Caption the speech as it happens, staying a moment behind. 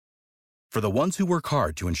For the ones who work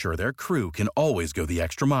hard to ensure their crew can always go the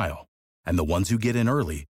extra mile, and the ones who get in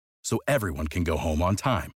early so everyone can go home on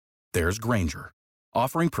time, there's Grainger,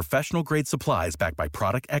 offering professional-grade supplies backed by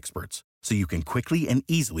product experts so you can quickly and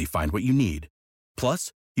easily find what you need.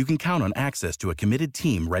 Plus, you can count on access to a committed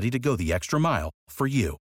team ready to go the extra mile for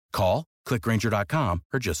you. Call, click Grainger.com,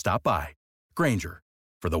 or just stop by. Grainger,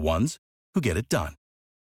 for the ones who get it done.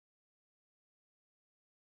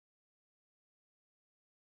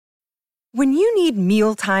 When you need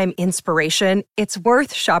mealtime inspiration, it's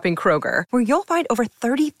worth shopping Kroger, where you'll find over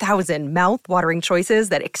 30,000 mouth-watering choices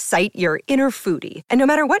that excite your inner foodie. And no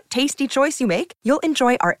matter what tasty choice you make, you'll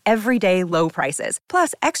enjoy our everyday low prices,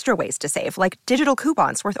 plus extra ways to save, like digital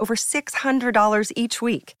coupons worth over $600 each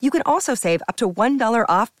week. You can also save up to $1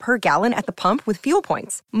 off per gallon at the pump with fuel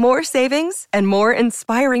points. More savings and more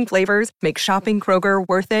inspiring flavors make shopping Kroger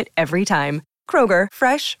worth it every time. Kroger,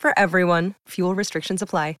 fresh for everyone. Fuel restrictions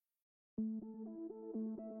apply.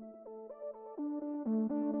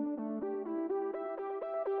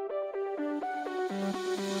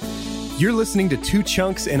 You're listening to Two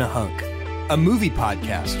Chunks and a Hunk, a movie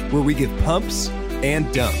podcast where we give pumps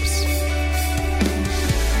and dumps.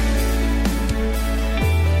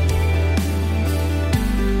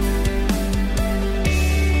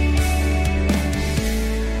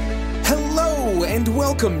 Hello and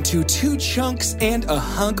welcome to Two Chunks and a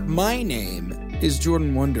Hunk. My name is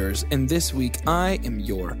Jordan Wonders, and this week I am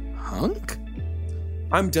your hunk.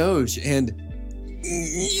 I'm Doge, and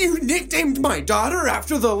you nicknamed my daughter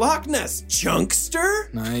after the Loch Ness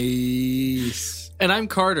Chunkster? Nice. And I'm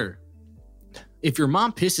Carter. If your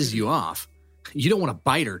mom pisses you off, you don't want to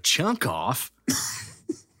bite her chunk off.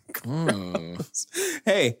 Oh.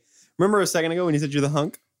 Hey, remember a second ago when you said you're the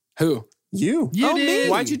hunk? Who? You. You did. Me.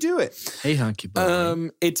 Why'd you do it? Hey, hunky boy.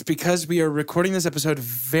 It's because we are recording this episode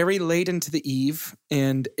very late into the eve,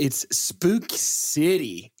 and it's Spook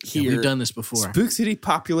City here. Yeah, we've done this before. Spook City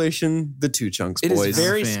population, the Two Chunks It boys. is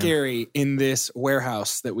very Fan. scary in this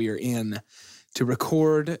warehouse that we are in to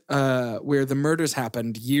record where the murders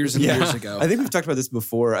happened years and years ago. I think we've talked about this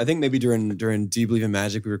before. I think maybe during Do You Believe in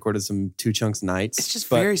Magic, we recorded some Two Chunks nights. It's just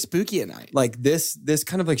But very spooky at night. like this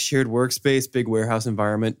kind of like shared workspace, big warehouse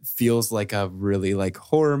environment feels like a really like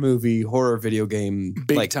horror movie, horror video game.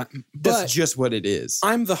 Big like, time. That's But just what it is.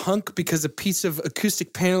 I'm the hunk because a piece of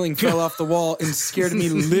acoustic paneling fell off the wall and scared me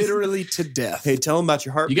literally to death. Hey, tell them about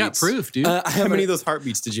your You heartbeats. got proof, dude. How many of those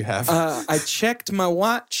heartbeats did you have? I checked my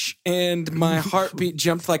watch and my heartbeat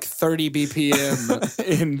jumped like 30 BPM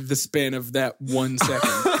in the span of that 1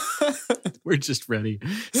 second. We're just ready.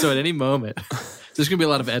 So at any moment, there's going to be a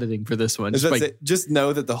lot of editing for this one. Just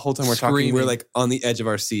know that the whole time we're talking, Screaming. we're like on the edge of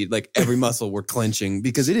our seat, like every muscle we're clenching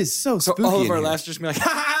because it is so So spooky. all of in our here. laughs just be like, ha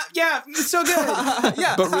ha, yeah, it's so good.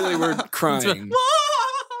 Yeah. But really we're crying.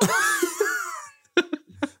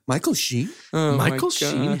 Michael Sheen? Oh my Michael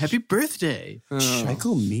Sheen, gosh. happy birthday.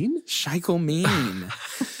 Michael Mean? Michael Mean.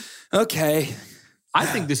 Okay. I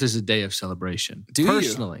think this is a day of celebration. Do you?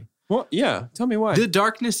 Personally. Well, yeah. Tell me why. The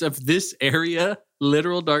darkness of this area,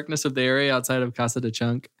 literal darkness of the area outside of Casa de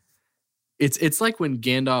Chunk, it's like when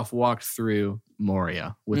Gandalf walked through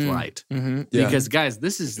Moria with light. Mm-hmm. Yeah. Because, guys,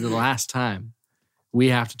 this is the last time we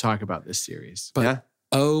have to talk about this series. But yeah.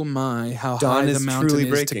 oh my, how Dawn high is the mountain truly is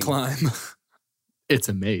to breaking. climb. It's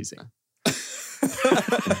amazing.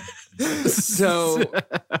 So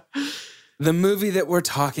the movie that we're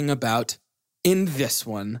talking about in this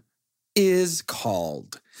one is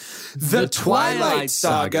called The Twilight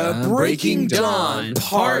Saga Breaking Dawn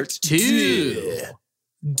Part 2.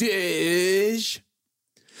 Dish.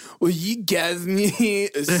 Will you give me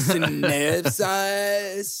a synopsis?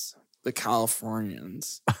 The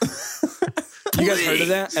Californians. You guys heard of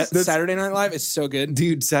that? At Saturday Night Live? It's so good.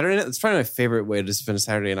 Dude, Saturday night, that's probably my favorite way to spend a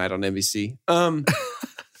Saturday night on NBC.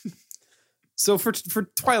 So for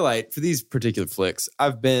Twilight, for these particular flicks,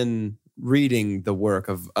 I've been reading the work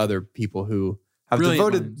of other people who have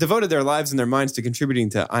Brilliant minds. devoted their lives and their minds to contributing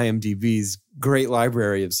to IMDb's great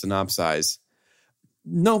library of synopses.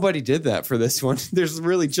 Nobody did that for this one. There's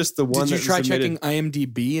really just the one. Did you that try was checking submitted.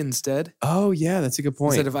 IMDb instead? Oh yeah, that's a good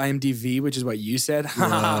point. Instead of IMDb, which is what you said?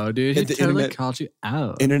 No, dude. He Hit the totally internet- called you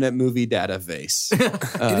out. Internet Movie Database.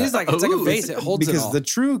 It is like it's like a Ooh. vase. It holds it because all. the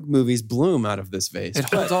true movies bloom out of this vase. It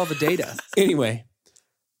holds all the data. Anyway,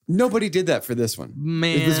 nobody did that for this one.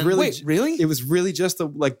 Man. It was really, Wait, really? It was really just the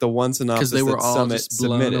one synopsis Because they were that all Summit just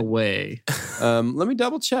blown submitted. away. Let me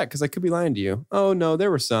double check because I could be lying to you. Oh no,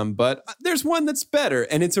 there were some, but there's one that's better,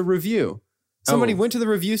 and it's a review. Somebody Oh. went to the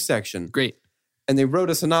review section Great. and they wrote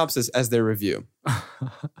a synopsis as their review.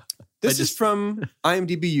 This is from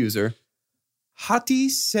IMDb user Hati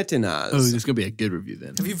Setinas. Oh, this is going to be a good review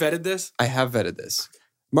then. Have you vetted this? I have vetted this.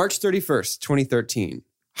 March 31st, 2013.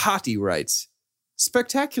 Hati writes,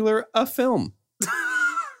 spectacular, a film.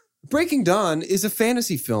 Breaking Dawn is a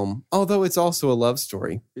fantasy film, although it's also a love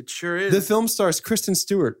story. It sure is. The film stars Kristen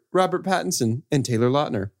Stewart, Robert Pattinson, and Taylor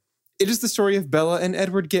Lautner. It is the story of Bella and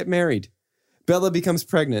Edward get married. Bella becomes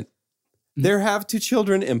pregnant. There have 2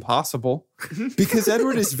 children, impossible. Because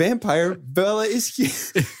Edward is vampire, Bella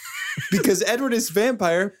is because Edward is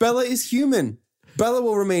vampire, Bella is human. Bella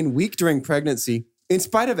will remain weak during pregnancy. In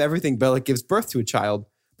spite of everything, Bella gives birth to a child.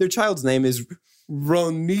 Their child's name is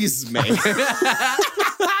Ronisme.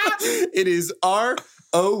 It is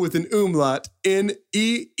R-O with an umlaut,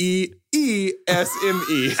 N-E-E-E-S-M-E.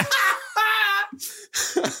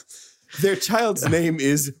 Their child's name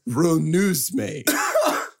is Ronusme.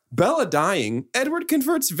 Bella dying, Edward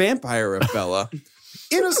converts vampire of Bella.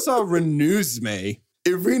 Inasa Renusme.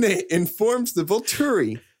 Irina informs the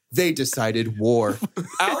Volturi. They decided war.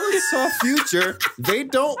 Alice saw future. They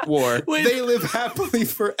don't war. Wait. They live happily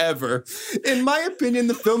forever. In my opinion,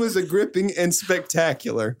 the film is a gripping and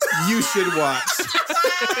spectacular. You should watch.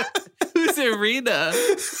 Who's Irina?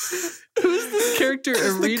 Who's this character,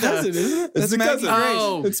 Irina? cousin, isn't it? It's the Maggie cousin. Grace.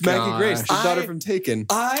 Oh, It's Maggie Grace, the gosh. daughter from Taken.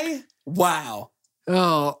 Wow.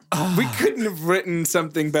 Oh, We couldn't have written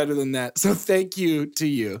something better than that. So thank you to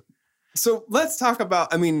you. So let's talk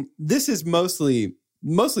about, I mean, this is mostly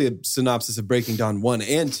a synopsis of Breaking Dawn 1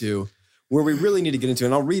 and 2, where we really need to get into,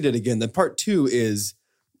 and I'll read it again. The part 2 is,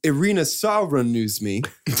 Irina saw Renusme.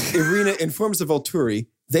 Irina informs the Volturi.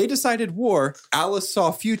 They decided war. Alice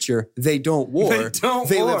saw future. They don't war. They don't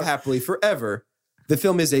They war. live happily forever. The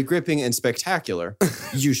film is a gripping and spectacular.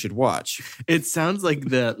 You should watch. it sounds like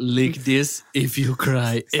the like this if you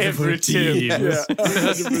cry every team. Yes.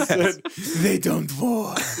 100%. They don't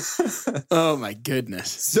war. Oh my goodness.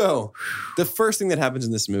 So, the first thing that happens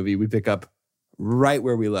in this movie, we pick up right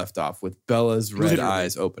where we left off with Bella's red Literally.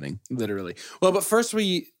 eyes opening. Literally. Well, but first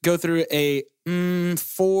we go through a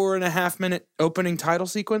 4.5 minute opening title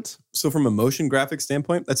sequence. So, from a motion graphic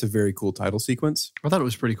standpoint, that's a very cool title sequence. I thought it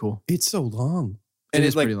was pretty cool. It's so long. It is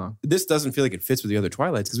it's like, pretty long. This doesn't feel like it fits with the other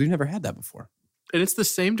Twilights because we've never had that before. And it's the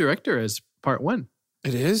same director as part 1.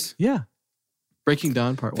 It is? Yeah. Breaking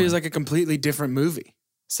Dawn part 1. Feels like a completely different movie.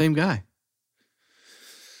 Same guy.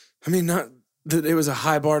 I mean, not that it was a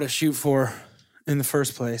high bar to shoot for in the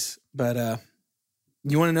first place, but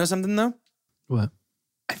you want to know something though? What?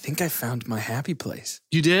 I think I found my happy place.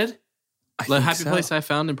 You did? I The think happy so. place I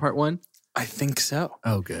found in part 1? I think so.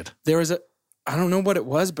 Oh, good. There was I don't know what it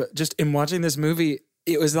was, but just in watching this movie,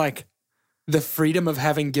 it was like the freedom of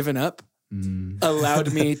having given up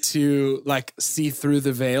allowed me to like see through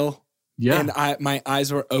the veil. Yeah. And my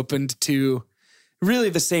eyes were opened to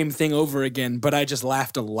really the same thing over again, but I just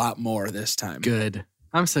laughed a lot more this time. Good.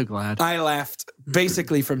 I'm so glad. I laughed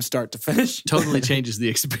basically from start to finish. Totally changes the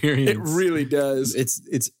experience. It really does.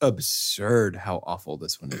 It's absurd how awful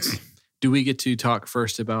this one is. Do we get to talk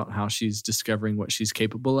first about how she's discovering what she's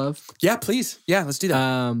capable of? Yeah, please. Yeah, let's do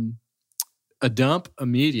that. A dump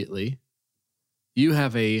immediately. You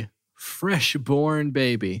have a fresh-born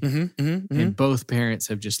baby, and both parents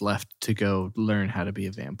have just left to go learn how to be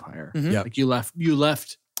a vampire. Mhm. Yep. Like you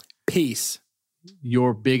left Peace.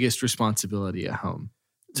 your biggest responsibility at home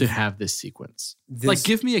to have this sequence. Like,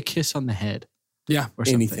 give me a kiss on the head Yeah. or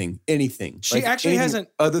something. anything. She actually hasn't-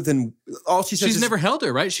 other than all she says. She's is, never held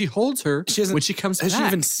her, right? She holds her She hasn't- when she comes Has back. she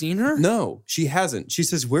even seen her? No, she hasn't. She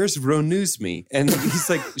says, "Where's Ronusme?" And he's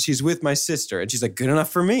like, "She's with my sister," and she's like, "Good enough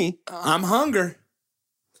for me." I'm hunger.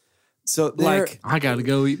 So Like, I got to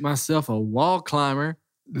go eat myself a wall climber.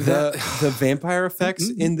 the vampire effects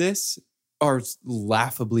in this are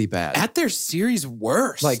laughably bad. at their series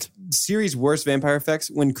worst. Like series worst vampire effects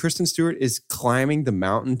when Kristen Stewart is climbing the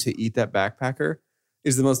mountain to eat that backpacker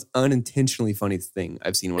is the most unintentionally funny thing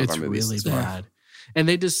I've seen in one It's of our movies. really this far. bad. And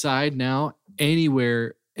they decide now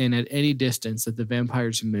anywhere and at any distance that the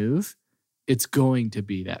vampires move, it's going to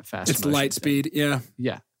be that fast. it's motion light thing. speed. Yeah.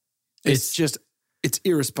 Yeah. It's just, it's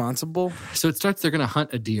irresponsible. So it starts, they're going to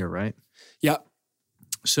hunt a deer, right? Yeah.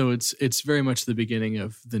 So it's very much the beginning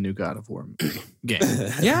of the new God of War game.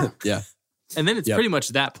 Yeah. Yeah. And then it's Yep. pretty much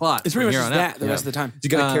that plot. It's pretty from much here just on that out. the rest of the time. You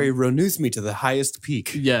got to Um, carry Ronusme to the highest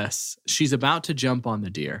peak. Yes. She's about to jump on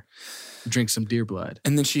the deer, drink some deer blood.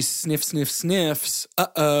 And then she sniffs.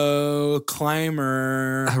 Uh-oh,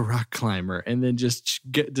 climber. A rock climber, and then just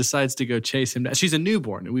decides to go chase him down. She's a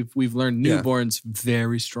newborn. We've learned Yeah. newborns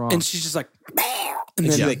very strong. And she's just like, And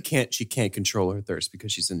then- she can't control her thirst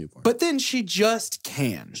because she's a newborn. But then she just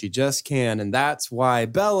can. She just can. And that's why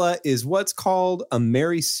Bella is what's called a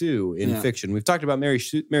Mary Sue in fiction. We've talked about Mary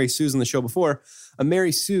Sues on the show before. A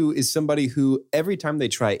Mary Sue is somebody who every time they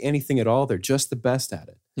try anything at all, they're just the best at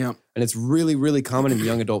it. Yeah. And it's really, really common in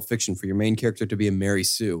young adult fiction for your main character to be a Mary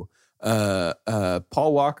Sue.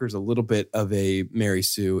 Paul Walker's a little bit of a Mary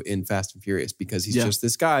Sue in Fast and Furious because he's just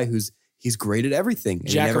this guy he's great at everything. And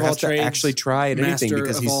Jack he never of all has to trades, actually try at anything master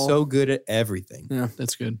because of he's all. so good at everything. Yeah.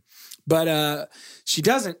 That's good. But she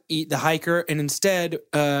doesn't eat the hiker and instead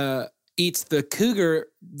eats the cougar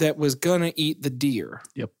that was going to eat the deer.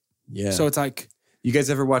 Yep. Yeah. So it's like... You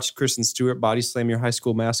guys ever watched Kristen Stewart body slam your high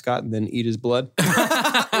school mascot and then eat his blood? you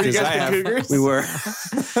guys the Cougars? We were.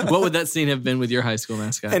 What would that scene have been with your high school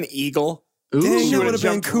mascot? An eagle. Ooh, Dang, She that would would've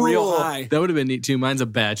have been jumped real cool. high. that would have been neat too. Mine's a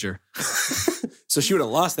badger. So she would have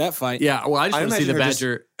lost that fight. Yeah, well, I just I want to see the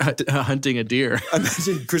imagine badger hunting a deer.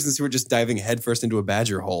 Imagine Kristen Stewart just diving headfirst into a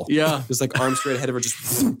badger hole. Yeah. Just like arms straight ahead of her,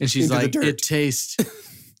 just And she's into the like, dirt. it tastes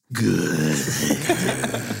good.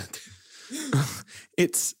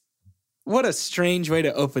 It's... What a strange way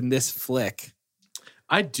to open this flick.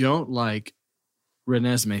 I don't like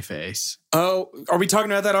Renesmee face. Oh, are we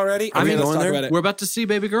talking about that already? Are we let's going talk there? about it. We're about to see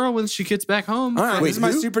baby girl when she gets back home. All right, Wait, this is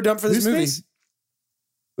my who? super dump for this Whose movie. face?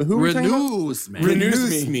 Who are we talking about? Renews, man.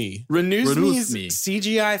 Renews me. Renewsme's me.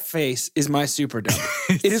 CGI face is my super dump.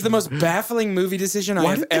 It is the most baffling movie decision I Why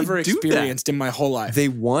have did they ever do that? experienced in my whole life. They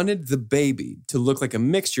wanted the baby to look like a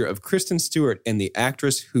mixture of Kristen Stewart and the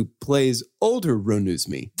actress who plays older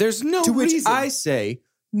Renusme. There's no To which reason. I say,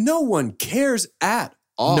 no one cares at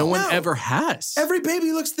all. No one No. ever has. Every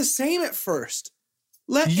baby looks the same at first.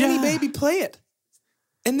 Let any Yeah. baby play it.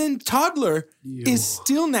 And then toddler is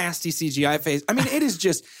still nasty CGI face. I mean, it is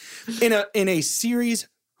just in a series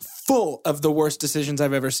full of the worst decisions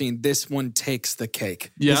I've ever seen. This one takes the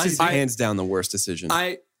cake. Yeah, This is I- hands down the worst decision.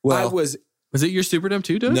 I Well- was Was it your super dump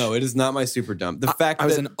too, Doge? no, it is not my super dump. I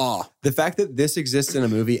was in awe. The fact that this exists in a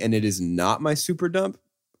movie and it is not my super dump,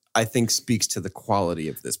 I think speaks to the quality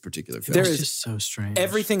of this particular film. There It's is- just so strange.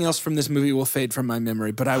 Everything else from this movie will fade from my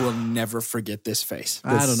memory, but I will never forget this face. The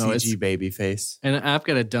I don't know. CG It's, baby face. and I've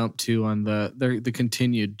got a dump too on the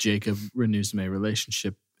continued Jacob Renesmee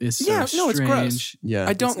relationship. Is so Yeah, no, it's gross. strange. Yeah,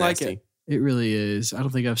 I don't it's like nasty. it. It really is. I don't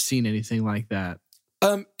think I've seen anything like that.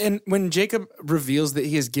 And when Jacob reveals that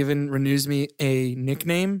he has given Renusme a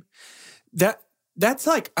nickname, that's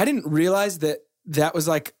like, I didn't realize that was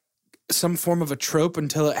like some form of a trope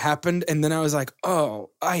until it happened. And then I was like, oh,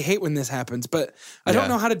 I hate when this happens, but I don't Yeah.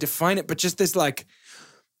 know how to define it, but just this like,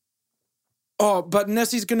 oh, but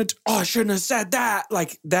Nessie's gonna, I shouldn't have said that.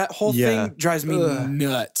 Like that whole Yeah. thing drives me Ugh.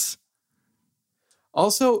 nuts.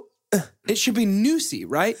 Also, It should be Nusi,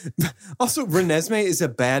 right? Renesmee is a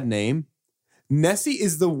bad name. Nessie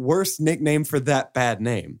is the worst nickname for that bad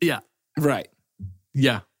name. Yeah. Right.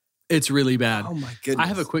 Yeah. It's really bad. Oh my goodness. I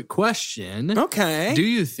have a quick question. Okay. Do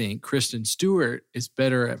you think Kristen Stewart is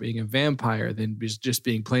better at being a vampire than just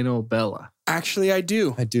being plain old Bella? Actually, I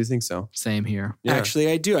do. I do think so. Same here. Yeah. Actually,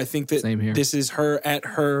 I do. I think that Same here. this is her at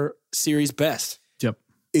her series best. Yep.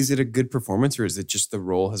 Is it a good performance or is it just the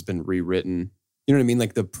role has been rewritten? You know what I mean?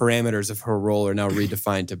 Like the parameters of her role are now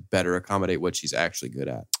redefined to better accommodate what she's actually good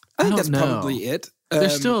at. I think don't that's know. probably it.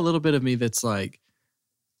 There's still a little bit of me that's like,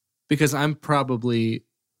 because I'm probably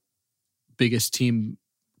biggest team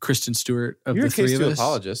Kristen Stewart of You're the a case three of to us.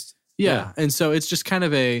 apologist. Yeah. And so it's just kind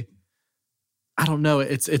of I don't know,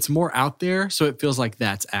 it's more out there, so it feels like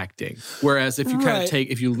that's acting. Whereas if you kind Right.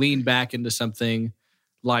 of if you lean back into something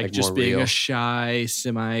like just more being real. a shy,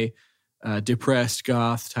 semi depressed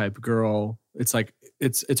goth type girl, it's like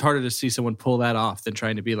it's harder to see someone pull that off than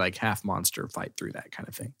trying to be like half monster fight through that kind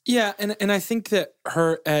of thing. Yeah, and I think that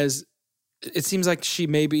it seems like she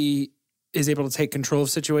maybe is able to take control of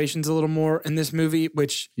situations a little more in this movie,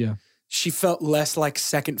 which Yeah. she felt less like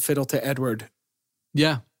second fiddle to Edward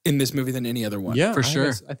Yeah. in this movie than any other one. Yeah, For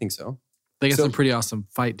sure. I think so. They got So- some pretty awesome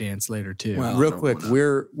fight dance later too. Well, Real no, quick,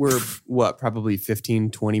 we're what, probably 15,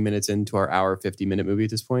 20 minutes into our hour, 50-minute movie at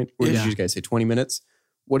this point? Or Yeah. did you guys say 20 minutes?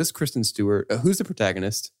 What is Kristen Stewart? Who's the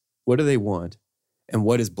protagonist? What do they want? And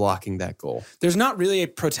what is blocking that goal? There's not really a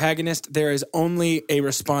protagonist. There is only a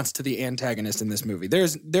response to the antagonist in this movie. There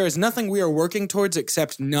is nothing we are working towards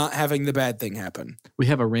except not having the bad thing happen. We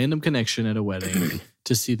have a random connection at a wedding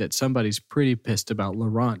to see that somebody's pretty pissed about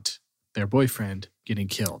Laurent, their boyfriend, getting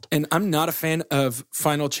killed. And I'm not a fan of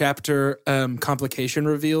final chapter complication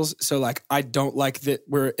reveals. So like, I don't like that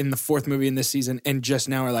we're in the fourth movie in this season and just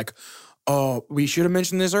now are like, oh, we should have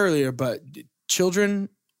mentioned this earlier, but children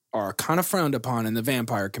are kind of frowned upon in the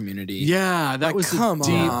vampire community. Yeah, that Like, was come a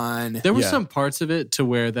deep. on. There were Yeah. some parts of it to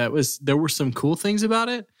where there were some cool things about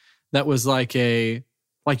it. That was like you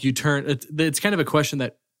turn. It's kind of a question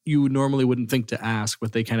that you normally wouldn't think to ask,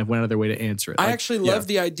 but they kind of went out of their way to answer it. I Like, actually love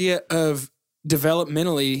the idea of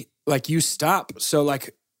developmentally, like you stop. So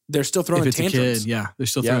like they're still throwing if it's tantrums. a kid, yeah, they're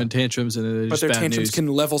still Yeah. throwing tantrums, and they're But just their bad tantrums news. can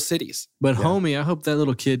level cities. But Yeah. homie, I hope that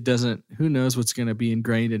little kid doesn't. Who knows what's going to be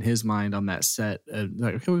ingrained in his mind on that set?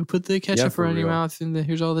 Like, can we put the ketchup for around your real. mouth, and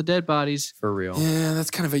here's all the dead bodies. For real. Yeah,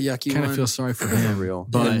 that's kind of a yucky Kind one. of feel sorry for For him. real.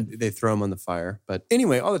 but And they throw him on the fire. But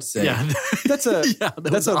anyway, all that to say, yeah, that's a yeah,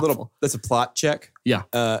 that was awful. that's a plot check. Yeah.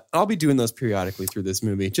 I'll be doing those periodically through this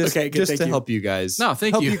movie, just Okay, good, just thank to you. help you guys. No,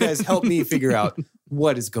 thank help you. you guys help me figure out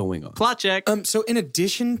what is going on. plot check. So in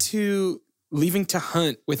addition to leaving to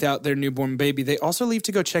hunt without their newborn baby, they also leave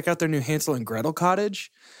to go check out their new Hansel and Gretel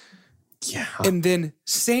cottage. Yeah, And then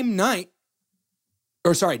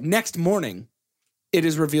next morning, it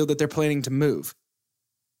is revealed that they're planning to move.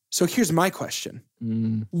 So here's my question.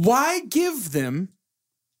 Mm. Why give them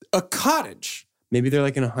a cottage? maybe they're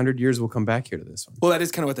like in 100 years we'll come back here to this one. Well, that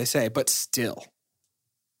is kind of what they say, but still,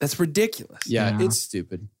 that's ridiculous. Yeah, Yeah. it's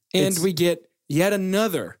stupid. And It's- we get yet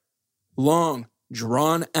another long,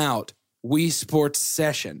 drawn out Wii Sports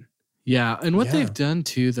session. Yeah, and what Yeah. they've done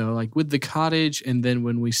too, though, like with the cottage, and then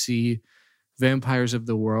when we see Vampires of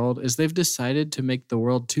the World, is they've decided to make the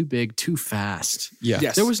world too big, too fast. yeah.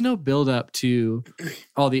 Yes. There was no build up to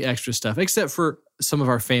all the extra stuff, except for some of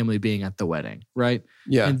our family being at the wedding, right?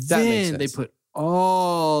 Yeah, and that makes then they sense. put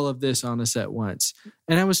all of this on us at once.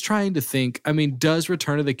 And I was trying to think, I mean, does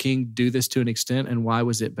Return of the King do this to an extent, and why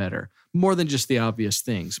was it better? More than just the obvious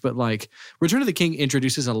things, but like Return of the King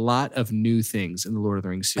introduces a lot of new things in the Lord of the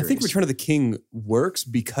Rings I series. think Return of the King works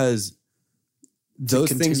because those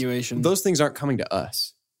things continuation. those things aren't coming to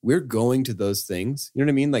us. We're going to those things. You know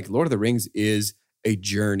what I mean? Like Lord of the Rings is a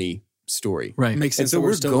journey story. right. Makes And sense. so that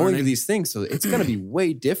we're still going to learning. these things. So it's going to be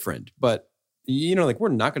way different. But, you know, like we're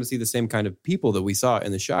not going to see the same kind of people that we saw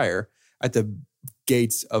in the Shire at the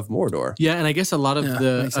gates of Mordor. Yeah, and I guess a lot of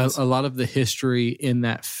makes sense. a lot of the history in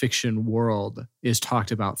that fiction world is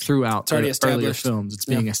talked about throughout It's already the earlier established. films. It's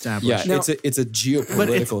being established. Yeah, Now- it's a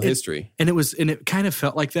geopolitical history. And it kind of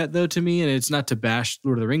felt like that though to me. And it's not to bash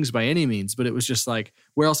Lord of the Rings by any means, but it was just like,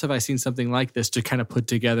 where else have I seen something like this to kind of put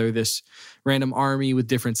together this random army with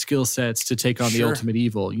different skill sets to take on the Sure. ultimate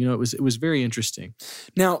evil? You know, it was very interesting.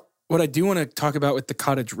 Now, what I do want to talk about with the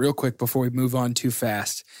cottage real quick before we move on too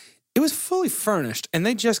fast, it was fully furnished and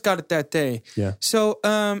they just got it that day. Yeah. So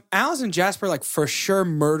Alice and Jasper like for sure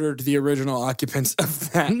murdered the original occupants of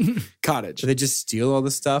that cottage. Did they just steal all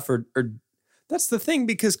the stuff or that's the thing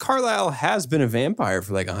because Carlisle has been a vampire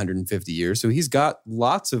for like 150 years. So he's got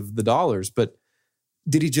lots of the dollars, but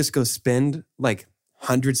did he just go spend like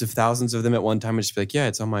hundreds of thousands of them at one time and just be like, yeah,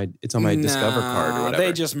 it's on my Discover card or Nah, whatever.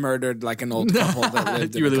 They just murdered like an old couple that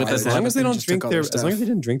lived You in really the want that cottage to as long as they and don't just drink took all their their as long stuff. as they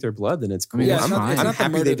didn't drink their blood, then it's cool. mean, Yeah, that's it's not, fine. it's I'm not the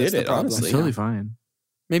happy murder they that's did the it, problem. honestly. It's totally fine.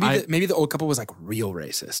 Maybe the old couple was like real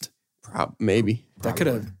racist. Maybe That could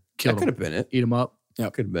have. Kill that could them. have been it. Eat them up.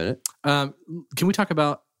 Could have been it. Can we talk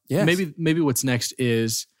about Yes. maybe what's next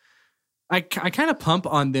is I kind of pump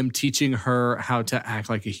on them teaching her how to act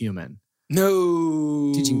like a human.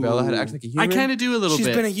 No. Teaching Bella how to act like a human. I kind of do a little She's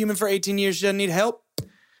bit. been a human for 18 years. She doesn't need help.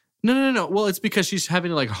 No. Well, it's because she's having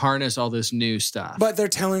to like harness all this new stuff. But they're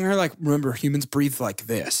telling her, like, remember, humans breathe like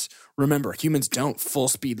this. Remember, humans don't full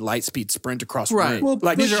speed, light speed sprint across Right. room. Well,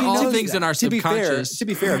 like, these she are all knows things that. in our to be subconscious.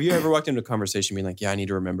 fair, have you ever walked into a conversation being like, "Yeah, I need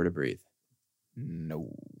to remember to breathe"?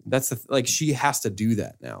 No. That's like she has to do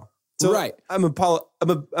that now. So Right.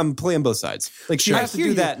 I'm playing both sides. Like she I has to hear do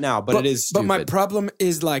you, that now, but it is But stupid. my problem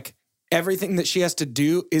is, like, everything that she has to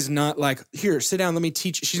do is not like, here, sit down, let me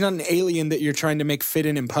teach. She's not an alien that you're trying to make fit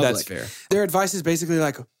in public. That's fair. Their advice is basically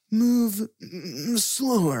like, move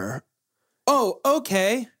slower. Oh,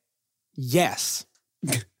 okay. Yes.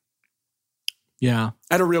 yeah,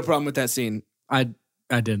 I had a real problem with that scene. I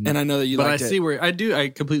didn't. And I know that you but liked I it. see where I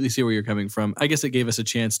completely see where you're coming from. I guess it gave us a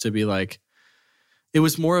chance to be like, it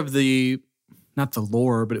was more of the, not the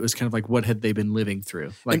lore, but it was kind of like, what had they been living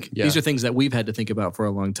through? Like, yeah. these are things that we've had to think about for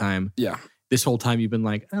a long time. Yeah. This whole time you've been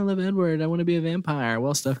like, I love Edward. I want to be a vampire.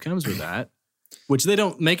 Well, stuff comes with that, which they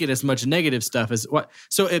don't make it as much negative stuff as what.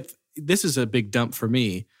 So if this is a big dump for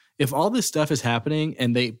me, if all this stuff is happening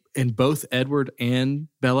and both Edward and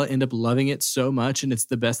Bella end up loving it so much and it's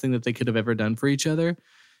the best thing that they could have ever done for each other,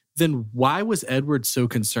 then why was Edward so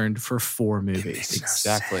concerned for 4 movies?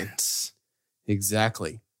 Exactly.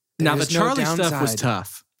 Exactly. Now, There's the no Charlie stuff was downside.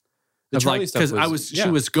 tough. The Of, Charlie like, stuff because was- she yeah.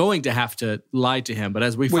 was going to have to lie to him, but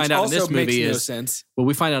as we Which find out in also this makes movie no is sense. what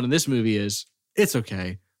we find out in this movie is it's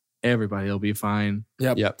okay. everybody will be fine.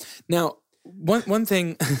 Yep. Now, one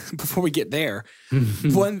thing before we get there,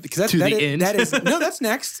 because To the end? that's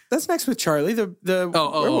next. That's next with Charlie. The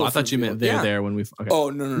Oh, werewolf I thought you reveal. meant Yeah. there when we. Okay. Oh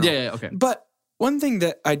no. yeah, okay. But one thing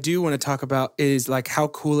that I do want to talk about is like how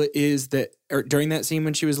cool it is that during that scene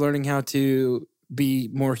when she was learning how to be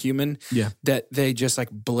more human, that they just like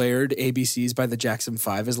blared ABCs by the Jackson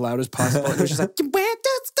 5 as loud as possible. And it was just like,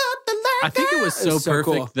 I think it was so perfect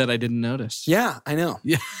cool. that I didn't notice. Yeah, I know.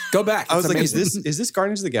 Yeah. Go back. I was It's like, amazing. is this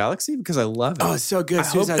Guardians of the Galaxy? Because I love it. Oh, it's so good.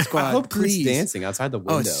 Suicide Squad. I hope Groot's please. dancing outside the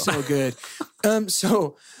window. Oh, it's so good.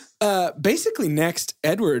 Basically next,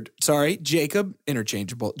 Jacob,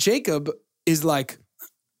 interchangeable. Jacob is like,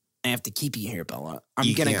 I have to keep you here, Bella. I'm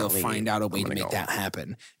You going to can't go leave. find out a way I'm to gonna make go. that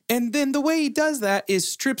happen. And then the way he does that is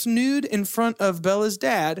strips nude in front of Bella's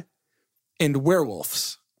dad and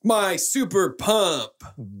werewolves. My super pump.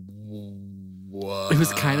 It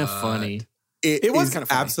was kind of funny. It was is kinda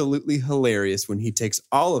funny. absolutely hilarious when he takes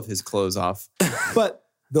all of his clothes off. But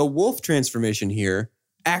the wolf transformation here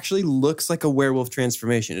actually looks like a werewolf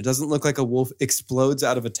transformation. It doesn't look like a wolf explodes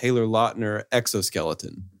out of a Taylor Lautner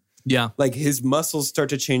exoskeleton. Yeah. Like his muscles start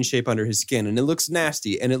to change shape under his skin, and it looks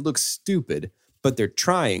nasty and it looks stupid. But they're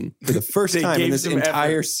trying for the first They time in gave this some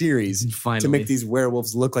entire effort. series Finally. to make these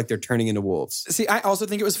werewolves look like they're turning into wolves. See, I also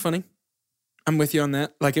think it was funny. I'm with you on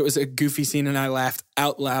that. Like it was a goofy scene and I laughed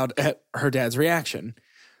out loud at her dad's reaction.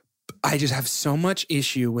 I just have so much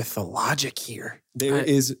issue with the logic here. There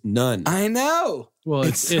is none. I know. Well,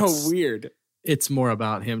 It's so weird. It's more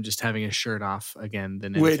about him just having his shirt off again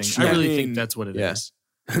than Which, anything. I really I mean, think that's what it is.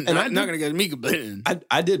 yeah. And I'm not going to get me complaining.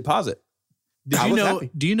 I did pause it. I Do was you know?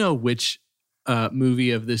 happy. Do you know which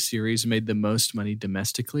movie of this series made the most money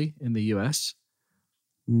domestically in the U.S.?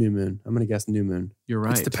 New Moon. I'm going to guess New Moon. You're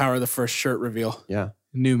right. It's the power of the first shirt reveal. Yeah.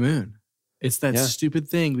 New Moon. It's that Yeah. stupid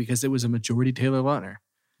thing because it was a majority Taylor Lautner.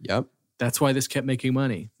 Yep. That's why this kept making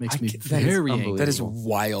money. Makes me that is very angry. That is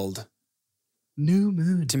wild New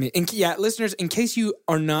Moon. to me. And yeah, listeners, in case you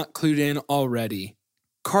are not clued in already,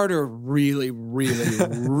 Carter really, really,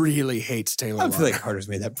 really hates Taylor I feel Lautner. like Carter's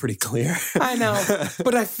made that pretty clear. I know,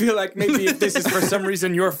 but I feel like maybe if this is for some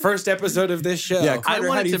reason your first episode of this show. Yeah,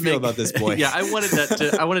 Carter, how do you feel about this boy? Yeah, I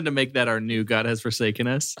wanted to make that our new God Has Forsaken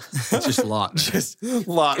Us. It's just Lautner. Just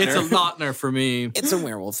Lautner. It's a Lautner for me. it's a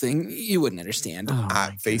werewolf thing. You wouldn't understand. Oh,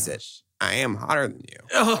 my face it. I am hotter than you.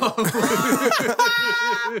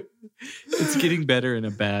 It's getting better in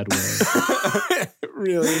a bad way. It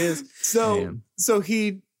really is. Man. So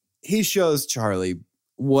he shows Charlie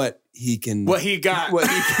what he can What he got. what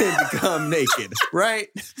he can become naked, right?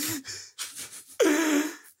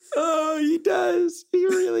 Oh, he does. He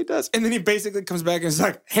really does. And then he basically comes back and is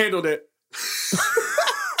like, handled it.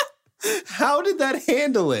 How did that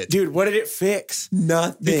handle it? Dude, what did it fix?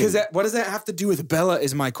 Nothing. Because what does that have to do with Bella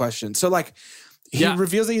is my question. So like, he Yeah.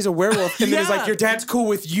 reveals that he's a werewolf and then he's Yeah. like, your dad's cool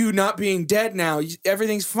with you not being dead now.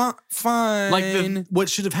 Everything's fine. Like what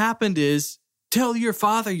should have happened is tell your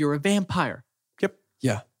father you're a vampire.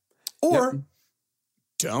 yeah. or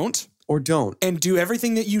don't. Or don't. And do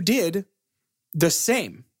everything that you did the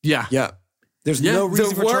same. Yeah. Yeah. There's Yeah. no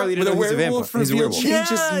reason for Charlie to know he's a vampire. He's a werewolf.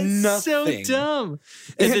 Changes it's nothing. so dumb.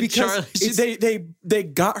 Yeah, And then because Charlie they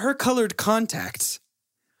got her colored contacts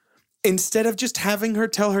instead of just having her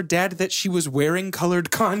tell her dad that she was wearing colored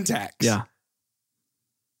contacts. Yeah.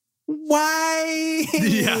 Why?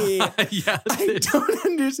 Yeah. Yeah. I don't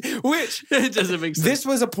understand. Which It doesn't make sense. this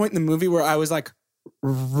was a point in the movie where I was like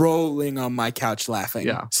rolling on my couch laughing.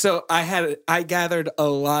 Yeah. So I gathered a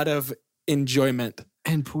lot of enjoyment.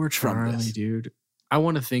 And poor from Charlie, this. dude. I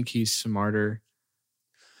want to think he's smarter.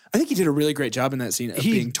 I think he did a really great job in that scene of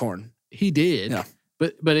being torn. He did. Yeah.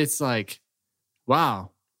 But it's like, wow,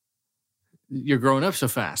 you're growing up so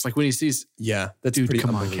fast. Like when he sees, Yeah. That's Dude, pretty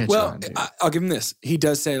come on, unbelievable. catch Well, on, dude. I'll give him this. He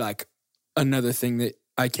does say like another thing that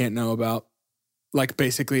I can't know about. Like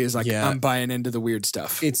basically is like, Yeah. I'm buying into the weird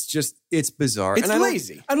stuff. It's bizarre. It's I don't-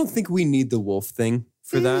 lazy. I don't think we need the wolf thing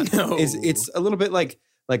for that. No. It's a little bit like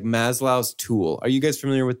Maslow's tool. Are you guys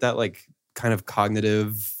familiar with that like kind of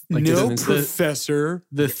cognitive like no, dissonance? professor.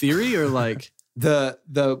 the theory or like, the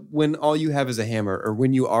when all you have is a hammer, or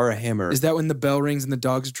when you are a hammer. Is that when the bell rings and the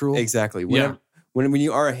dogs drool? Exactly. Yeah. When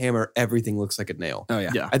you are a hammer, everything looks like a nail. Oh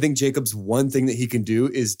yeah. yeah. I think Jacob's one thing that he can do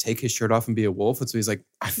is take his shirt off and be a wolf. And so he's like,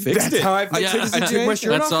 I fixed That's it. how I I fixed took, the I took my situation.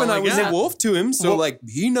 shirt That's off all and I I was got. a wolf to him. So Well- like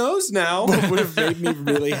he knows now. What would have made me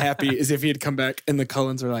really happy is if he had come back and the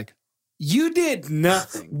Cullens were like, "You did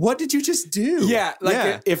nothing." What did you just do? Yeah,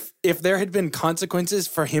 like if there had been consequences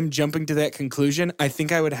for him jumping to that conclusion, I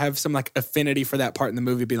think I would have some like affinity for that part in the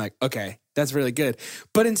movie, being like, okay, that's really good.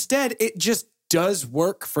 But instead, it just does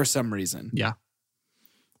work for some reason. yeah.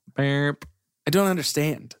 Burp. I don't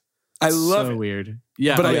understand. I love so it, weird.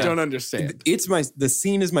 Yeah, but I yeah. don't understand. The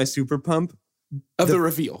scene is my super pump. Of the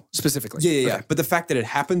reveal, specifically. Yeah. Okay. But the fact that it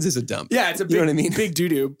happens is a dump. Yeah, it's a big, You know what I mean? big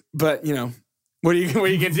doo-doo, but, what are you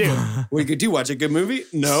going to do? What you could do, watch a good movie?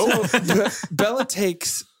 No. So, Bella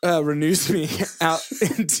takes Renusme out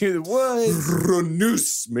into the woods.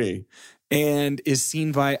 Renusme. And is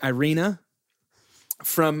seen by Irina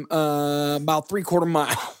from about 3/4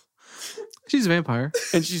 mile. she's a vampire.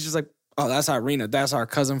 And she's just like, oh, that's Irina. That's our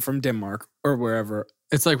cousin from Denmark or wherever.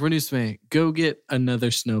 It's like, Renusme, go get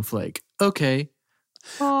another snowflake. Okay.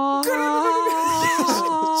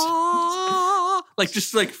 Like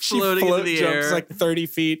just like floating into the jumps air. like 30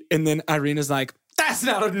 feet. And then Irina's like, that's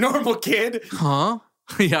not a normal kid. Huh?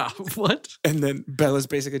 Yeah. What? And then Bella's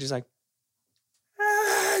basically just like,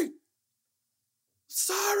 hey,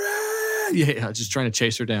 sorry. Yeah, just trying to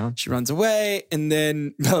chase her down. She runs away. And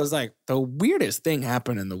then Bella's like, the weirdest thing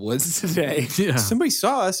happened in the woods today. Yeah. Somebody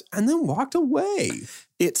saw us and then walked away.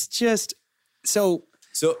 It's just, so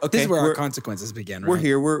Okay, this is where our consequences begin, right? we're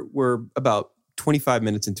here. We're about 25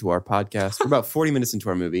 minutes into our podcast. We're about 40 minutes into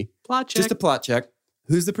our movie. Plot check. Just a plot check.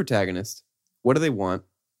 Who's the protagonist? What do they want?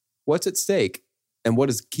 What's at stake? And what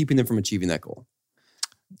is keeping them from achieving that goal?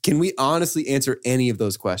 Can we honestly answer any of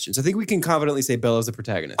those questions? I think we can confidently say Bella's the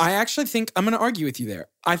protagonist. I actually think I'm going to argue with you there.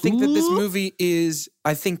 I think that this movie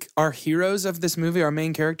I think our heroes of this movie, our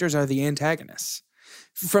main characters, are the antagonists.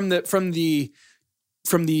 From the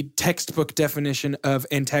textbook definition of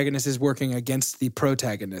antagonist is working against the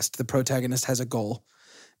protagonist. The protagonist has a goal.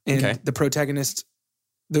 And the protagonist,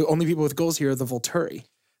 the only people with goals here are the Volturi.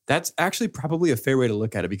 That's actually probably a fair way to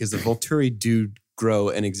look at it because the Volturi do grow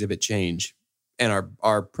and exhibit change. And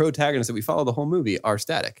our protagonists that we follow the whole movie are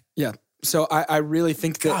static. Yeah. So I really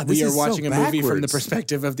think that God, we this are is so watching a movie from the backwards.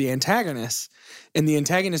 perspective of the antagonists. And the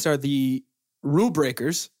antagonists are the rule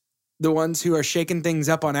breakers, the ones who are shaking things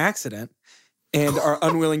up on accident and are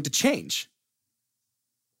unwilling to change.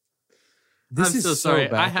 This I'm is so sorry.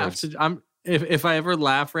 I have backwards. to. If I ever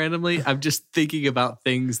laugh randomly, I'm just thinking about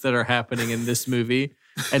things that are happening in this movie,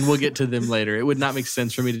 and we'll get to them later. It would not make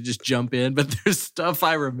sense for me to just jump in, but there's stuff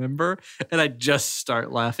I remember, and I just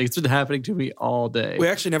start laughing. It's been happening to me all day. We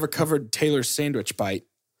actually never covered Taylor's sandwich bite.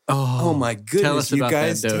 Oh my tell goodness, us you about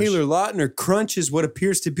guys. that, Doge. Taylor Lautner crunches what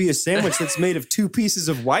appears to be a sandwich that's made of 2 pieces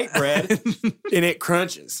of white bread. And it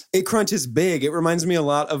crunches. It crunches big. It reminds me a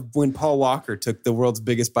lot of when Paul Walker took the world's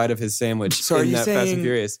biggest bite of his sandwich So are in you that Fast and saying-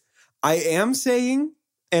 Furious. I am saying,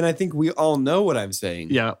 and I think we all know what I'm saying.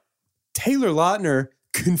 Yeah. Taylor Lautner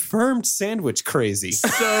confirmed sandwich crazy.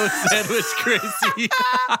 So sandwich crazy.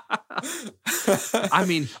 I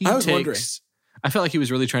mean, I was wondering. I felt like he was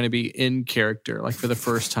really trying to be in character, like for the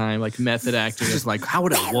first time, like method acting is like, how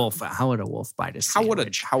would a wolf bite a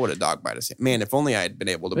sandwich? How would a dog bite a sandwich? Man, if only I had been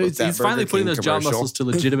able to book He's that finally Burger putting King those jaw commercial. muscles to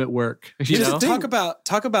legitimate work. You Just know?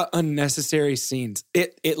 talk about unnecessary scenes.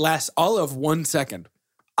 It lasts all of 1 second.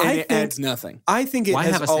 And I it think- adds nothing. I think it Why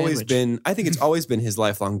has have a always sandwich? been. I think it's always been his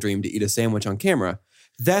lifelong dream to eat a sandwich on camera.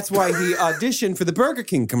 That's why he auditioned for the Burger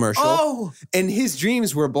King commercial. Oh. And his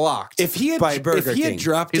dreams were blocked. If he had by Burger if he had King.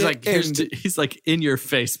 dropped He's it like, and he's like in your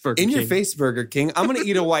face, Burger in King. your face, Burger King, I'm going to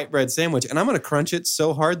eat a white bread sandwich and I'm going to crunch it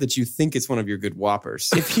so hard that you think it's one of your good Whoppers.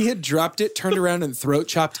 if he had dropped it, turned around and throat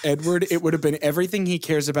chopped Edward, it would have been everything he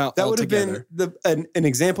cares about That would have altogether. been an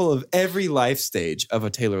example of every life stage of a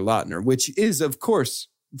Taylor Lautner, which is, of course,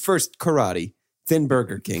 first karate, then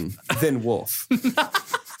Burger King, then Wolf.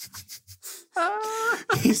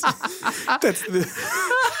 That's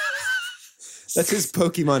That's his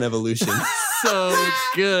Pokemon evolution. So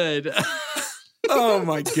good. oh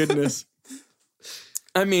my goodness.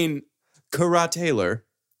 I mean, Karate Taylor,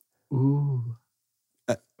 Ooh.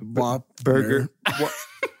 Wap Burger,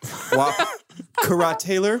 Karate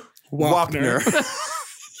Taylor, Wapner. Wapner.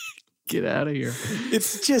 Get out of here.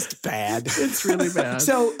 It's just bad. It's really bad.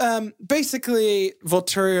 So basically,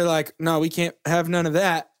 Volturi are like, no, we can't have none of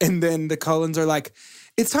that. And then the Cullens are like,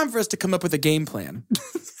 it's time for us to come up with a game plan.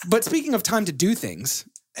 But speaking of time to do things,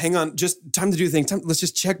 Hang on, just time to do things. Let's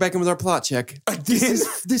just check back in with our plot check.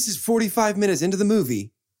 This is 45 minutes into the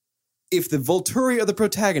movie. If the Volturi are the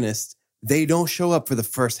protagonists, they don't show up for the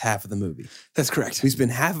first half of the movie. that's correct. We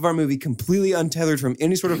spend half of our movie completely untethered from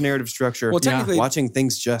any sort of narrative structure. Well, technically- watching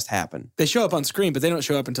things just happen. They show up on screen, but they don't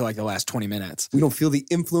show up until like the last 20 minutes. We don't feel the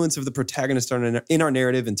influence of the protagonist in our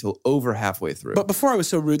narrative until over halfway through. But before I was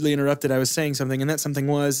so rudely interrupted, I was saying something, and that something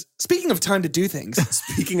was, speaking of time to do things,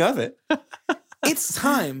 speaking of it, it's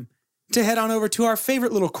time to head on over to our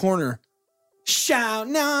favorite little corner. Shout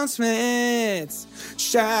announcements.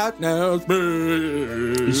 Shout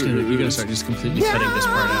announcements. You're gonna start just completely cutting this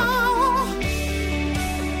part out.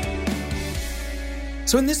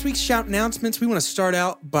 So in this week's Shout Announcements, we want to start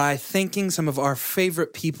out by thanking some of our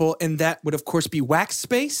favorite people, and that would, of course, be Wax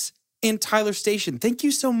Space and Tyler Station. Thank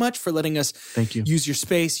you so much for letting us use your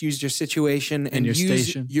space, use your situation, and your use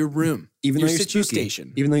station. your room. Even your though you're spooky,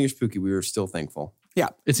 station. even though you're spooky, we were still thankful. Yeah.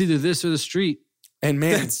 It's either this or the street. And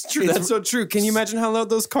man, That's true. That's so true. Can you imagine how loud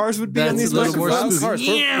those cars would be on That's these a little more microphones?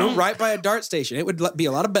 spooky. We're right by a dart station. It would be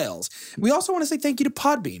a lot of bells. We also want to say thank you to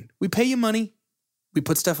Podbean. We pay you money. We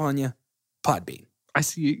put stuff on you. Podbean. I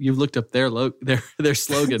see you've looked up their their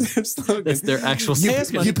slogan. Their slogan. That's their actual You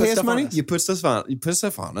slogan. pay us stuff money. on us. You put stuff on. You put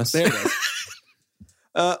stuff on us. There it is.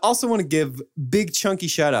 Also want to give big chunky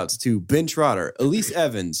shout outs to Ben Trotter, Elise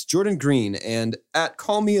Evans, Jordan Green, and at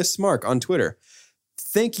Call Me a Smark on Twitter.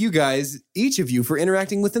 Thank you guys, each of you, for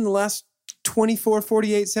interacting within the last 24,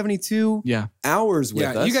 48, 72 hours with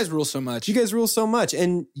us. You guys rule so much. You guys rule so much.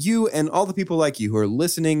 And you and all the people like you who are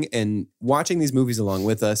listening and watching these movies along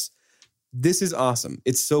with us, this is awesome.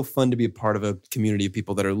 It's so fun to be a part of a community of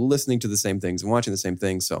people that are listening to the same things and watching the same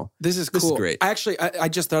things. So This is cool. This is great. I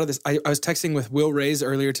just thought of this. I was texting with Will Rays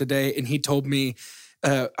earlier today, and he told me,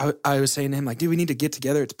 I was saying to him, like, dude, we need to get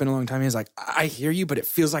together. It's been a long time. He was like, I hear you, but it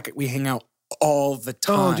feels like we hang out all the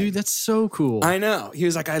time. Oh, dude, that's so cool. I know. He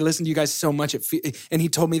was like, I listen to you guys so much. And he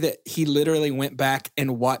told me that he literally went back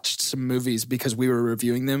and watched some movies because we were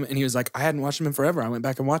reviewing them. And he was like, I hadn't watched them in forever. I went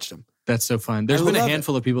back and watched them. That's so fun. There's been a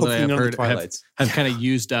handful of people that I have heard have kind of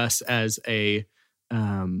used us as a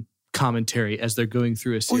commentary as they're going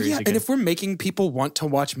through a series. And if we're making people want to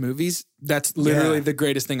watch movies, that's literally the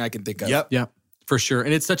greatest thing I can think of. Yep. For sure.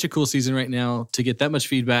 And it's such a cool season right now to get that much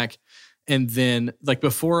feedback. And then, like,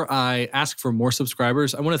 before I ask for more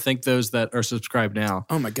subscribers, I want to thank those that are subscribed now.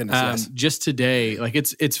 Oh my goodness, yes. Just today, like,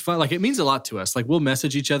 it's fun. Like, it means a lot to us. Like, we'll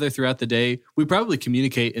message each other throughout the day. We probably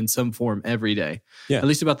communicate in some form every day, at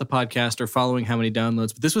least about the podcast or following how many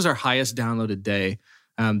downloads. But this was our highest downloaded day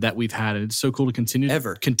that we've had. And it's so cool to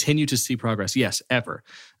continue to see progress. Yes, ever.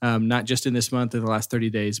 Not just in this month or the last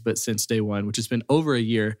 30 days, but since day one, which has been over a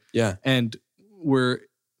year. Yeah. And we're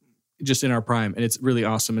just in our prime, and it's really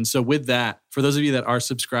awesome. And so with that, for those of you that are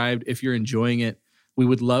subscribed, if you're enjoying it, we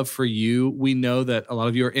would love for you. We know that a lot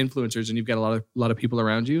of you are influencers and you've got a lot of people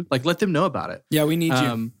around you. Like, let them know about it. Yeah, we need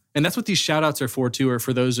you. And that's what these shout outs are for too, or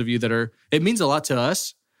for those of you that are, it means a lot to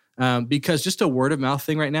us because just a word of mouth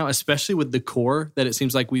thing right now, especially with the core that it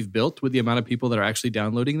seems like we've built with the amount of people that are actually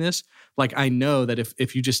downloading this. Like, I know that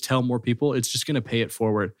if you just tell more people, it's just going to pay it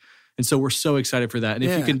forward. And so we're so excited for that. And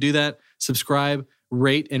if you can do that, subscribe,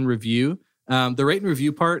 rate, and review. The rate and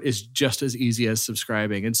review part is just as easy as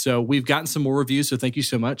subscribing. And so we've gotten some more reviews. So thank you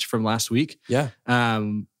so much from last week. Yeah.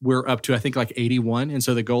 We're up to, I think, like 81. And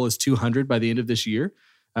so the goal is 200 by the end of this year.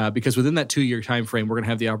 Because within that 2-year time frame, we're going to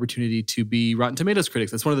have the opportunity to be Rotten Tomatoes critics.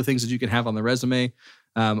 That's one of the things that you can have on the resume,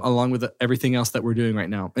 along with everything else that we're doing right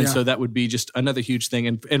now. And so that would be just another huge thing.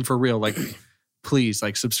 And for real, like, please,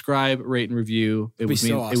 like, subscribe, rate, and review. It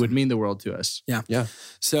would mean the world to us. Yeah. Yeah.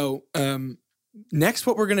 So, next,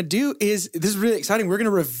 what we're going to do is, this is really exciting. We're going to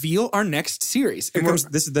reveal our next series. And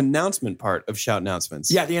This is the announcement part of Shout Announcements.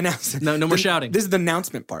 Yeah, the announcement. No more shouting. This is the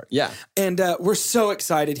announcement part. Yeah. And we're so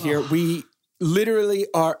excited here. We literally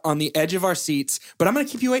are on the edge of our seats, but I'm going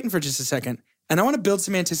to keep you waiting for just a second. And I want to build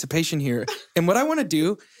some anticipation here. And what I want to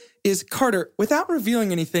do is, Carter, without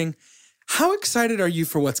revealing anything, how excited are you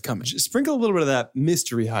for what's coming? Just sprinkle a little bit of that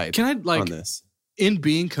mystery hype Can I, like, on this. In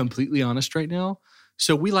being completely honest right now,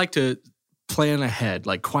 so we like to plan ahead,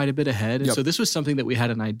 like quite a bit ahead. And so this was something that we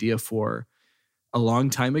had an idea for a long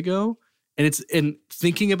time ago. And it's in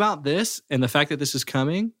thinking about this and the fact that this is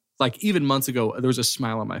coming, like even months ago, there was a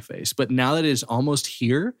smile on my face. But now that it is almost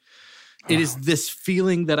here, it is this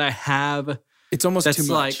feeling that I have. It's almost too much.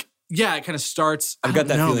 Like, yeah, it kind of starts. I've got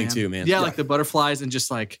that feeling too, man. Yeah, like the butterflies and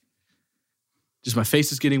just my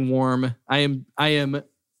face is getting warm. I am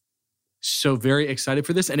so very excited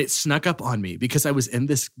for this. And it snuck up on me because I was in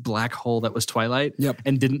this black hole that was Twilight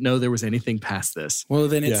and didn't know there was anything past this. Well,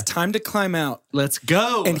 then it's time to climb out. Let's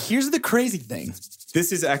go. And here's the crazy thing.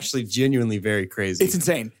 This is actually genuinely very crazy. It's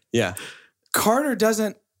insane. Yeah. Carter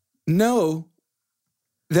doesn't know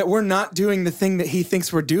that we're not doing the thing that he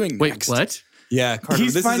thinks we're doing next. Wait, what? Yeah, Carter,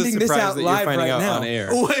 He's this finding is a this surprise out that live you're finding right out now. on air.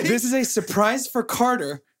 This is a surprise for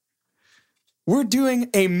Carter. We're doing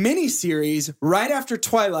a mini series right after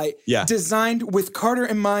Twilight, designed with Carter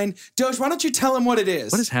in mind. Doge, why don't you tell him what it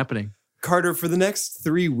is? What is happening? Carter, for the next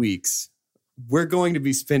 3 weeks, we're going to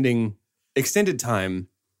be spending extended time,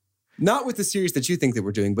 not with the series that you think that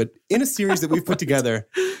we're doing, but in a series that we've put together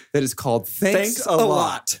that is called Thanks a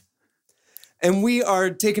Lot. And we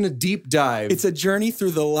are taking a deep dive. It's a journey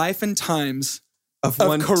through the life and times of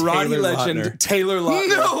one karate Taylor legend Lautner. Taylor Lautner.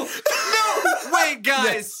 No, wait. Wait,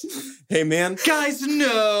 guys. Hey, man. Guys,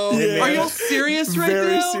 no. Yeah. Are y'all serious right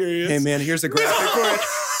Very now? serious. Hey, man, here's a graphic for it.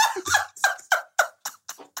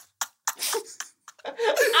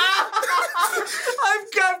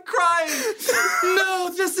 I'm crying.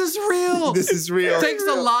 No, this is real. This is real. Thanks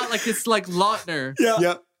a lot. Like it's like Lautner. Yeah.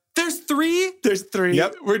 Yep. There's 3? There's 3.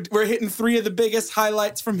 Yep. We're hitting 3 of the biggest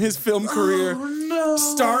highlights from his film career. Oh, no.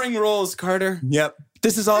 Starring roles, Carter. Yep.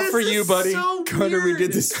 This is all for you, buddy. So Carter, we weird.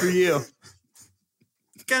 did this for you.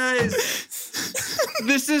 Guys,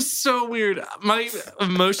 this is so weird. My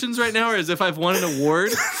emotions right now are as if I've won an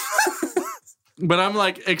award. But I'm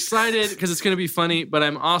like excited because it's going to be funny, but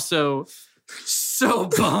I'm also so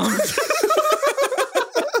bummed.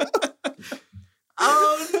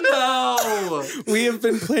 Oh no. We have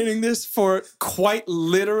been planning this for quite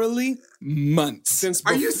literally months.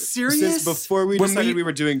 Are you serious? Since before we When decided we- we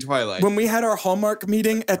were doing Twilight. When we had our Hallmark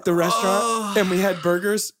meeting at the restaurant and we had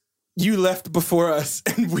burgers, you left before us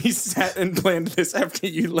and we sat and planned this after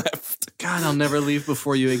you left. God, I'll never leave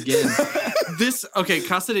before you again.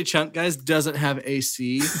 Casa de Chunk, guys, doesn't have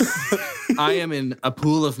AC. I am in a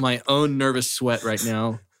pool of my own nervous sweat right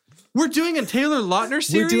now. We're doing a Taylor Lautner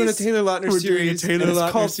series? We're doing a Taylor Lautner We're series. doing a Taylor and it's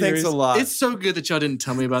Lautner called series. Thanks a Lot. It's so good that y'all didn't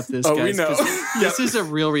tell me about this, Oh, guys. we know. 'Cause This is a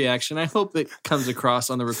real reaction. I hope it comes across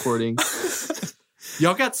on the recording.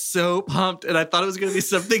 Y'all got so pumped, and I thought it was going to be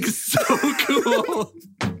something so cool.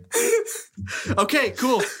 Okay,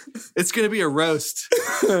 cool. It's going to be a roast.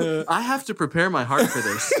 I have to prepare my heart for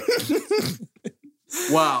this.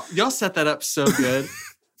 Wow. Y'all set that up so good.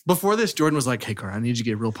 Before this, Jordan was like, hey, Cara, I need you to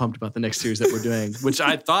get real pumped about the next series that we're doing, which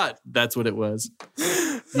I thought that's what it was.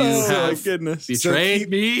 You Oh, my have goodness. betrayed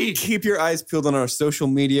me. Keep your eyes peeled on our social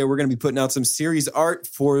media. We're going to be putting out some series art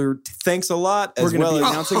for Thanks a Lot, We're as going to well be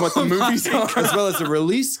as announcing what the movies are. as well as the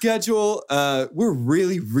release schedule. We're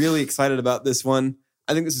really, really excited about this one.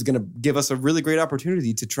 I think this is going to give us a really great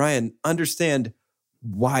opportunity to try and understand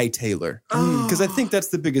why Taylor. Because I think that's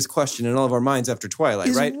the biggest question in all of our minds after Twilight,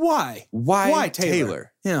 Is right? Why? Why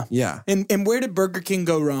Taylor? Yeah. Yeah, And where did Burger King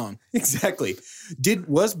go wrong? exactly.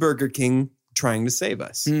 Was Burger King trying to save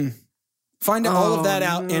us? Find all of that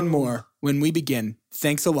out and more when we begin.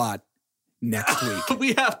 Thanks a lot. Next week.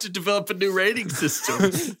 We have to develop a new rating system.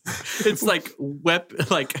 It's like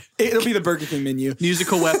It'll be the Burger King menu.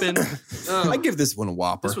 musical weapon. I give this one a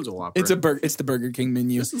Whopper. This one's a Whopper. It's the Burger King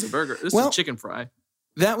menu. This is a burger. This Well- is a chicken fry.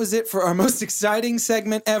 That was it for our most exciting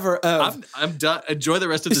segment ever of I'm done. Enjoy the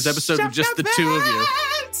rest of this episode with just the two of you.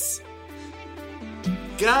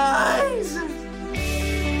 Guys!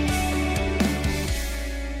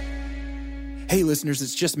 Hey, listeners,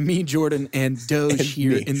 it's just me, Jordan, and Doge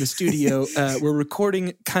here in the studio. We're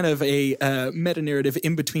recording kind of a meta-narrative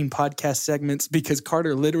in between podcast segments because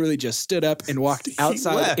Carter literally just stood up and walked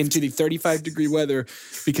outside left. into the 35-degree weather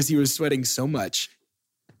because he was sweating so much.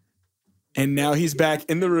 And now he's back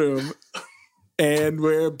in the room, and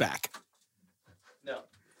we're back.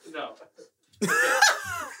 No.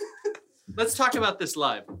 Let's talk about this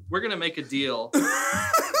live. We're going to make a deal.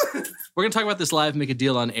 We're going to talk about this live and make a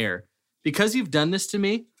deal on air. Because you've done this to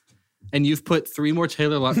me and you've put 3 more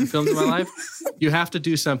Taylor Lautner films in my life, you have to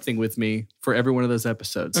do something with me for every one of those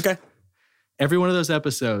episodes. Okay. Every one of those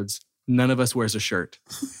episodes, none of us wears a shirt.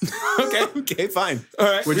 Okay, fine. All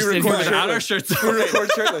right. We're just in here without our shirts We on.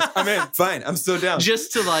 record shirtless. I'm in. Fine, I'm so down.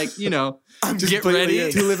 Just to Just get completely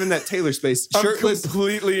ready. to live in that Taylor space. I'm Shirtless,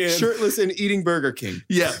 completely in. shirtless and eating Burger King.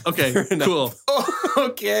 Yeah. Okay. Cool.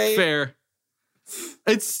 Okay. Fair.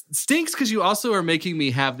 It stinks because you also are making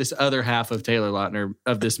me have this other half of Taylor Lautner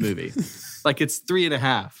of this movie. Like it's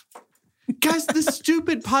 3.5. Guys, this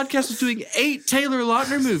stupid podcast is doing 8 Taylor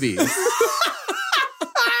Lautner movies.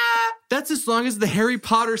 That's as long as the Harry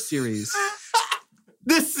Potter series.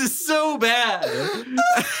 This is so bad. I'm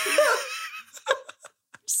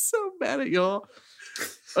so mad at y'all.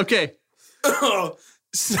 Okay.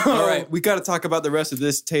 So, All right, we got to talk about the rest of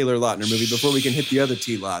this Taylor Lautner movie before we can hit the other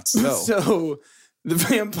T-lots. So the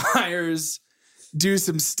vampires do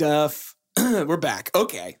some stuff. We're back.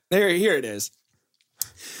 Okay. Here it is.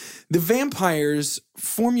 The vampires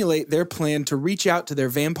formulate their plan to reach out to their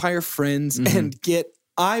vampire friends and get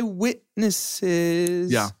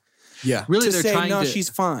eyewitnesses. Yeah. Yeah. Really, To they're say, trying no, to. she's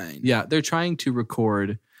fine. Yeah, they're trying to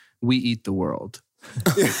record We Eat the World.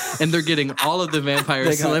 And they're getting all of the vampire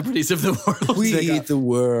They got- celebrities of the world. We They got- eat the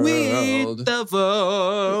world. We eat the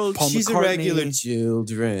world. Paul She's McCartney. a regular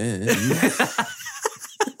children.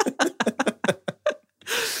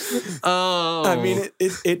 Oh. I mean,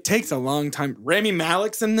 it takes a long time. Rami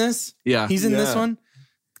Malek's in this. yeah. He's in this Yeah. one.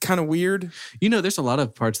 Kind of weird. You know, there's a lot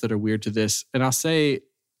of parts that are weird to this. And I'll say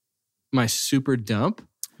my super dump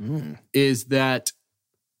is that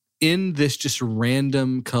in this just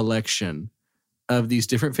random collection of these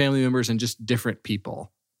different family members and just different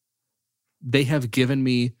people, they have given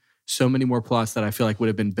me so many more plots that I feel like would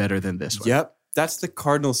have been better than this one. Yep. That's the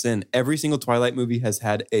cardinal sin. Every single Twilight movie has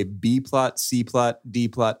had a B plot, C plot, D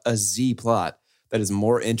plot, a Z plot that is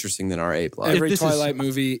more interesting than our A plot. Every This is Twilight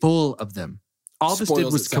movie. Full of them. All this did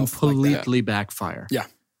spoils was itself like that. completely backfire. Yeah.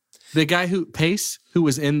 The guy Pace, who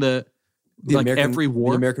was in the like every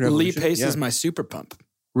war. The American Lee Revolution. Pace Yeah. is my super pump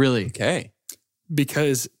Really? Okay.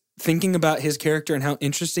 because thinking about his character and how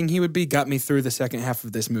interesting he would be got me through the second half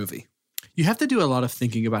of this movie. You have to do a lot of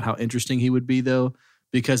thinking about how interesting he would be, though,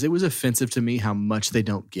 because it was offensive to me how much they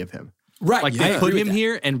don't give him. Right. Like, they put him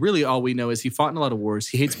here, and really all we know is he fought in a lot of wars,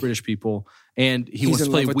 he hates British people, and he wants to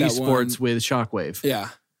in play love with Wii that Sports one. with Shockwave. Yeah.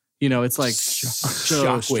 You know, it's like so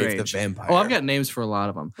Shockwave the strange. vampire. Oh, I've got names for a lot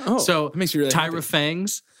of them. Oh, so that makes me really Tyra happy.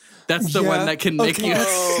 Fangs, that's the Yeah. one that can make Okay, you...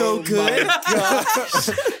 that's so good.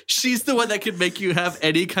 She's the one that can make you have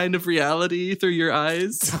any kind of reality through your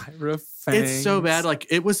eyes. Tyra It's so Fangs. bad. Like,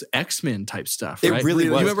 it was X-Men type stuff, It right? really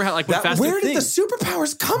was. You remember how, like, when That- Fast Where and did the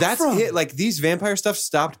superpowers come That's from? it. Like these vampire stuff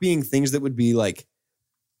stopped being things that would be like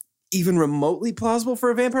even remotely plausible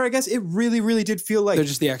for a vampire, I guess. It really, really did feel like They're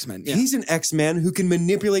just the X-Men. Yeah. he's an X-Man who can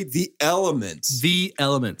manipulate the elements. The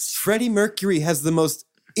elements. Freddie Mercury has the most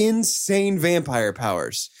insane vampire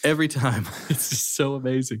powers. Every time. It's just so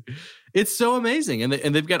amazing. It's so amazing. And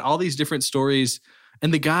they've got all these different stories.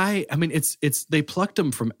 And the guy, I mean, it's they plucked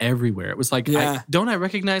him from everywhere. It was like, Yeah. don't I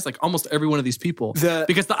recognize like almost every one of these people?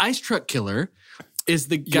 Because the ice truck killer is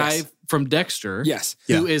the guy Yes. from Dexter. Yes.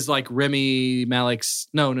 Who is like Remy Malek's.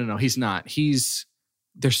 No, he's not.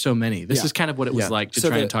 There's so many. This Yeah. is kind of what it was Yeah. like to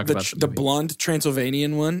try and talk about the movie. blonde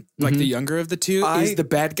Transylvanian one, like the younger of the two, is the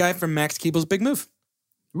bad guy from Max Keeble's Big Move.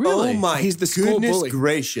 Really? Oh my He's the school goodness bully.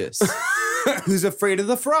 gracious. Who's afraid of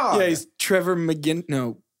the frog? Yeah, he's Trevor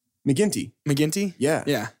McGinty. McGinty. Yeah.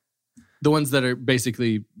 Yeah. The ones that are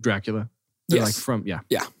basically Dracula. They're Yes. like from, yeah.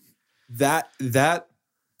 Yeah. That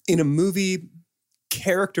in a movie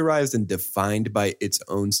characterized and defined by its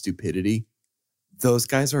own stupidity, those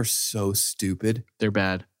guys are so stupid. They're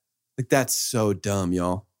bad. Like that's so dumb,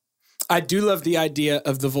 y'all. I do love the idea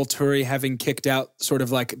of the Volturi having kicked out sort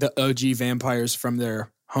of like the OG vampires from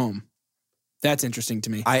their home. That's interesting to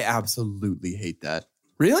me. I absolutely hate that.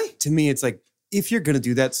 Really? To me, it's like, if you're going to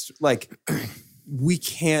do that, like, we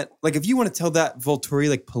can't, like, if you want to tell that Volturi,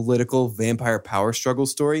 like, political vampire power struggle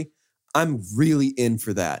story, I'm really in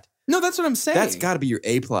for that. No, that's what I'm saying. That's got to be your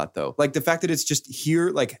A plot, though. Like, the fact that it's just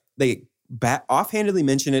here, like, they offhandedly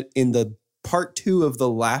mention it in the part 2 of the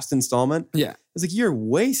last installment. Yeah. It's like, you're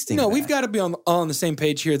wasting No, that. we've got to be all on the same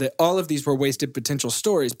page here that all of these were wasted potential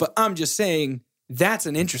stories, but I'm just saying that's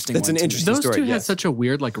an interesting That's one. an to me. interesting Those story, two had yes. such a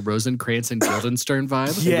weird, like, Rosencrantz and Guildenstern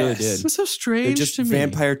vibe. They really Yes. did. It was so They're strange just to me.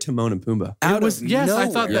 vampire Timon and Pumbaa. Out It was, of yes, I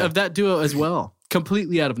thought nowhere. of that duo as well.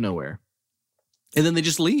 Completely out of nowhere. And then they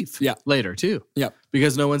just leave Yeah. later, too. Yep.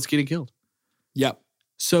 Because no one's getting killed. Yep.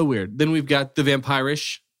 So weird. Then we've got the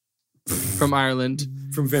Vampirish from Ireland.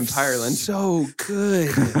 From Vampireland. So good.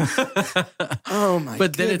 Oh my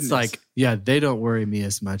But then goodness. it's like, yeah, they don't worry me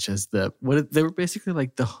as much as they were basically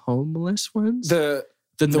like the homeless ones? the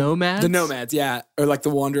nomads? The nomads, yeah. Or like the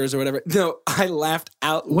wanderers or whatever. No, I laughed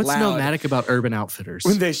out What's loud nomadic about Urban Outfitters?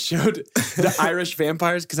 when they showed the Irish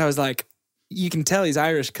vampires because I was like, you can tell he's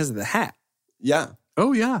Irish because of the hat. Yeah.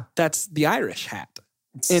 Oh, yeah. That's the Irish hat.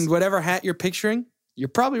 And whatever hat you're picturing, you're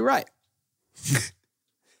probably right.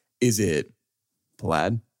 Is it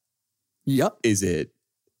plaid? Yep. Is it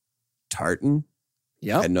tartan?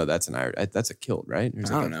 Yep. No, that's an Irish. That's a kilt, right? Or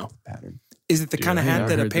is I it don't a know. pattern. Is it the kind of yeah, hat I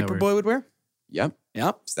that a heard that paper word. boy would wear? Yep.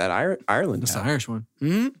 Yep. It's that Ireland. That's the hat. Irish one.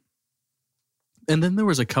 Hmm. And then there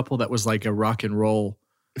was a couple that was like a rock and roll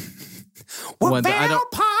We're one that I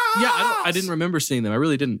don't. vampires! Yeah, I didn't remember seeing them. I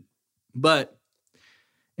really didn't. But,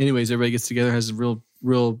 anyways, everybody gets together, has a real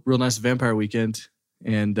nice vampire weekend,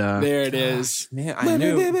 and There it is. Man, I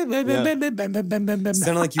knew. It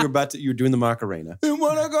sounded like you were doing the Macarena.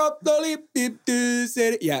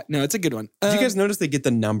 Yeah, no, it's a good one. Did you guys notice they get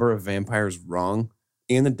the number of vampires wrong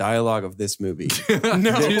in the dialogue of this movie? no, They're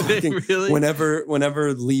do they fucking- really?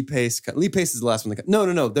 Whenever Lee Pace is the last one.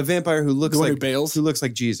 No, the vampire who looks The one like who bails? who looks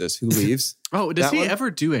like Jesus, who leaves. Oh, does that he one?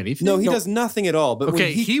 ever do anything? No, he does nothing at all. But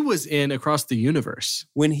Okay, he was in Across the Universe.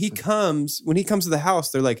 when he comes to the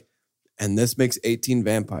house, they're like, and this makes 18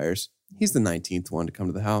 vampires. He's the 19th one to come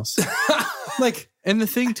to the house. Like, And the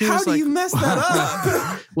thing, too, how is do like, you mess that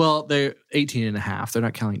up? well, they're 18 and a half. They're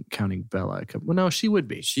not counting Bella. Well, no, she would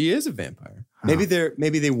be. She is a vampire. Maybe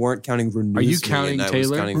they weren't counting Renews Are you Me counting and I was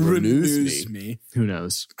Taylor? counting Renews Me. me. Who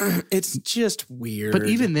knows? It's just weird. But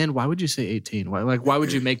even then, why would you say 18? Why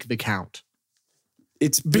would you make the count?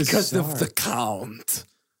 It's because bizarre. of the count.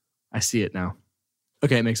 I see it now.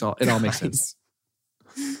 Okay, it all makes sense.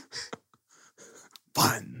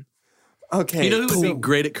 Fun. Okay. You know who would be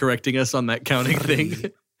great at correcting us on that counting thing?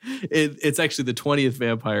 It's actually the 20th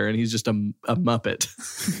vampire, and he's just a Muppet.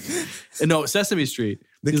 And no, Sesame Street.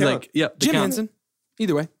 The He's Count. like, yeah, the Jim Count. Henson.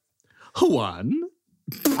 Either way. Juan.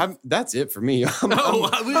 That's it for me. I thought you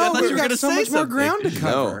were we've going got to so say much more something. ground to No,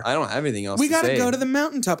 cover. I don't have anything else We to got to say. go to the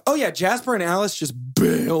mountaintop. Oh yeah, Jasper and Alice just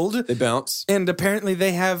bailed, They bounce. and apparently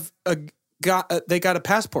they have they got a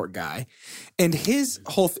passport guy, and his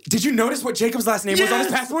whole. Did you notice what Jacob's last name was on his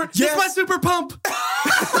passport? Yes, my super pump.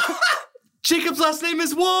 Jacob's last name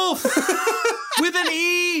is Wolf with an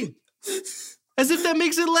E. As if that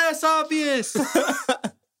makes it less obvious.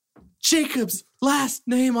 Jacob's last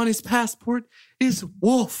name on his passport is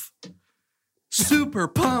Wolf. Super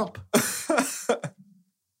pump.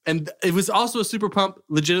 And it was also a super pump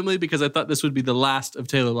legitimately because I thought this would be the last of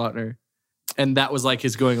Taylor Lautner. And that was like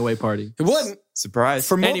his going away party. It wasn't Surprise.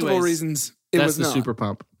 for multiple Anyways, reasons. It That's was the not. super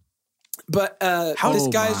pump. But this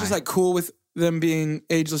guy is just my. like cool with them being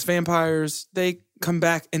ageless vampires. They come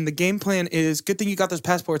back, and the game plan is good thing you got those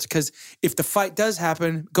passports because if the fight does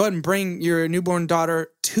happen, go ahead and bring your newborn daughter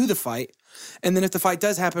to the fight. And then if the fight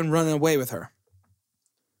does happen, run away with her.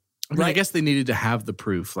 I mean, I guess they needed to have the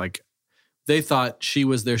proof. Like, they thought she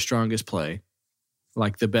was their strongest play,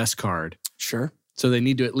 like the best card. Sure. So they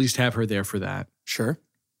need to at least have her there for that. Sure.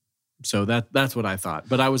 So that's what I thought.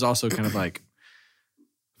 But I was also kind of like,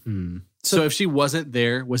 So if she wasn't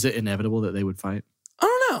there, was it inevitable that they would fight? I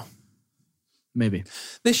don't know. Maybe.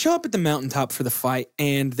 They show up at the mountaintop for the fight,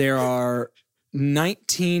 and there are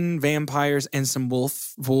 19 vampires and some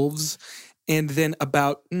wolves, and then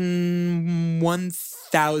about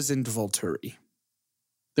 1,000 Volturi.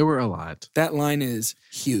 There were a lot. That line is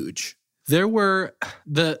huge. There were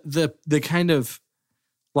the kind of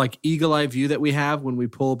like eagle eye view that we have when we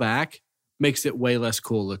pull back makes it way less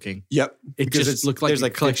cool looking. Yep. It Because just looked like there's a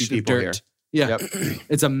like 50 collection of people dirt. here. Yeah.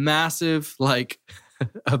 It's a massive, like,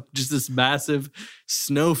 just this massive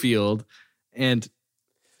snowfield. And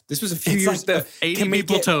This was a few It's years. like the 80 can we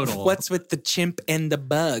people get total. What's with the chimp and the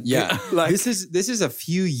bug? Yeah. like this is a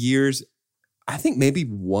few years. I think maybe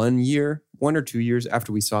 1 or 2 years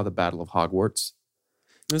after we saw the Battle of Hogwarts.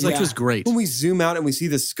 It was which like was great. when we zoom out and we see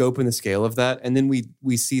the scope and the scale of that, and then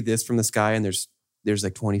we see this from the sky, and there's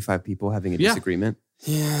like 25 people having a Yeah. disagreement.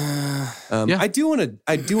 yeah. Yeah. I do want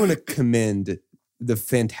to commend the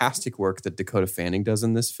fantastic work that Dakota Fanning does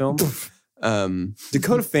in this film.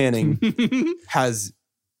 Dakota Fanning has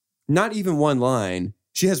not even one line;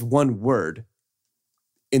 she has one word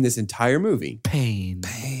in this entire movie. Pain.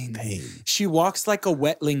 She walks like a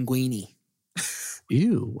wet linguine.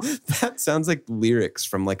 Ew. That sounds like lyrics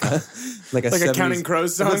from like a Like a 70s Counting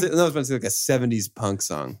Crows song? I was about to say like a 70s punk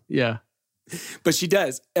song. Yeah. But she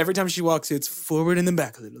does. Every time she walks, it's forward and then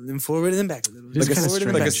back a little, then forward and then back a little. It is then kinda forward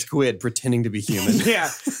and Like then a back. squid pretending to be human. Yeah.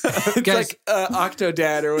 It's Guys- like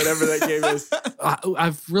Octodad or whatever that game is.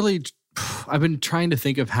 I've been trying to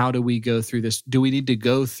think of how do we go through this. Do we need to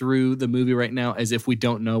go through the movie right now as if we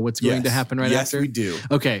don't know what's going to happen right yes, after? we do.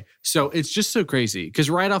 Okay, so it's just so crazy because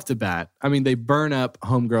right off the bat, I mean, they burn up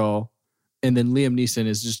Homegirl, and then Liam Neeson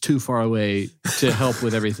is just too far away to help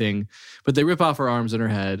with everything. But they rip off her arms and her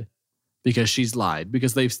head because she's lied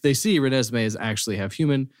because they see Renesmee is actually half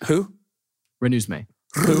human. Who? Renesmee.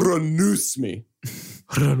 Renesmee.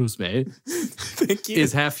 Renesmee Thank you.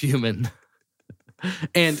 is half human.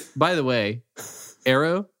 And by the way,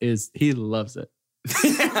 Arrow he loves it.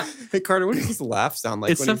 Hey Carter, what does this laugh sound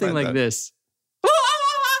like? It's when you something find like that? this.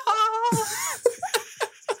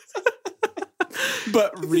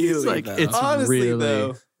 But really, It's like though. it's Honestly, really,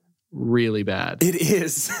 though. really bad. It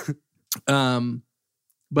is.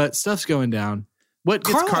 But stuff's going down. What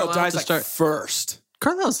gets Carlisle Carlisle dies to like start? first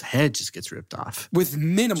Carlisle's head just gets ripped off with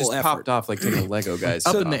minimal Just effort. popped off like taking Lego guys.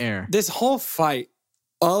 up in the air. This whole fight,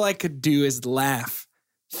 all I could do is laugh,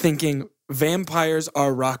 thinking vampires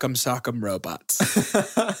are rock'em sock'em robots.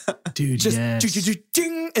 Dude, Just yes.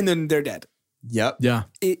 ding, and then they're dead. Yep. Yeah.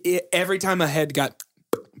 Every time a head got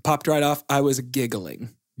popped right off, I was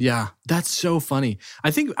giggling. Yeah. That's so funny.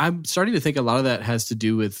 I think I'm starting to think a lot of that has to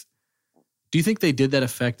do with. Do you think they did that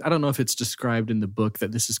effect? I don't know if it's described in the book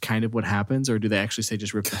that this is kind of what happens, or do they actually say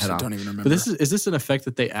just rip the head I off? don't even remember. But is this an effect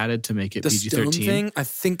that they added to make it the PG-13? stone thing? I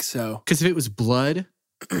think so. Because if it was blood,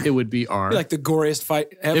 it would be R. Like the goriest fight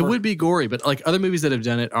ever. It would be gory, but like other movies that have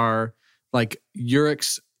done it are like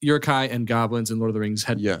Urix Uruk-hai and goblins in Lord of the Rings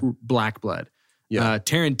had black blood. Yeah.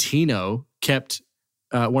 Tarantino kept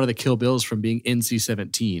one of the Kill Bills from being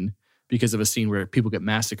NC-17 because of a scene where people get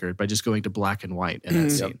massacred by just going to black and white in that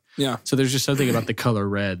scene. Yeah. So there's just something about the color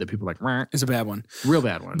red that people are like, "Meh." It's a bad one. Real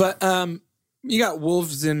bad one. But you got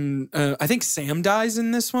wolves in, I think Sam dies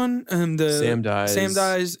in this one. Sam dies. Sam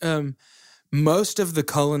dies. Most of the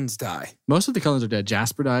Cullens die. Most of the Cullens are dead.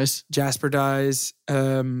 Jasper dies. Jasper dies.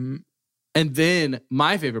 And then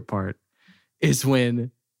my favorite part is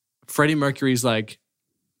when Freddie Mercury's like,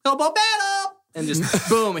 elbow battle! And just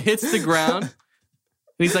boom, hits the ground. And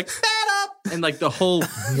he's like, battle! And like the whole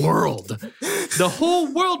world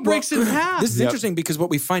breaks in half. This is interesting because what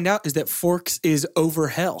we find out is that Forks is over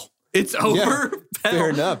hell. It's over.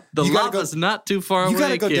 Fair enough. The You gotta lava's not too far away. You got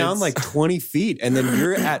to go kids. down like 20 feet and then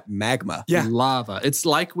you're at magma. Yeah. Lava. It's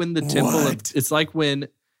like when the Temple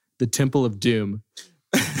of Doom.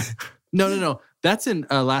 No. That's in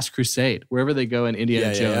Last Crusade, wherever they go in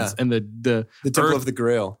Indiana Jones. And the Temple earth, of the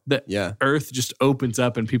Grail. The earth just opens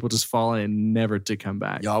up and people just fall in never to come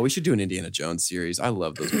back. Y'all, we should do an Indiana Jones series. I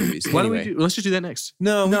love those movies. Why don't we do? Let's just do that next.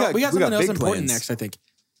 No, we got something else big important plans. next, I think.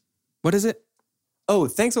 What is it? Oh,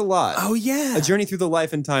 thanks a lot. Oh, yeah. A journey through the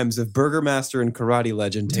life and times of Burger Master and karate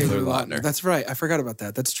legend Taylor Lautner. That's right. I forgot about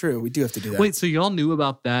that. That's true. We do have to do that. Wait, so y'all knew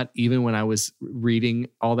about that even when I was reading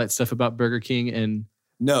all that stuff about Burger King and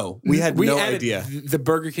No, we had no added idea. The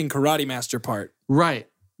Burger King Karate Master part. right.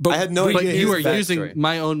 I had no But idea. you his are backstory. using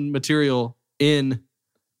my own material in.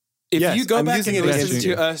 If Yes, you go I'm back using and it listen against to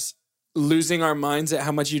you. us losing our minds at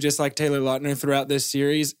how much you dislike Taylor Lautner throughout this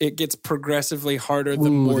series, it gets progressively harder the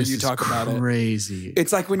more this you is talk about it. Crazy.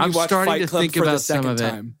 It's like when you I'm watch starting Fight to Club think for the about some second of it.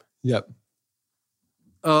 time. Yep.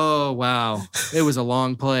 Oh wow, it was a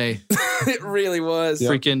long play. It really was.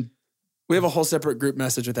 Freaking. We have a whole separate group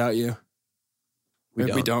message without you. We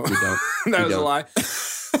don't. We don't. We don't. That We was a don't. lie.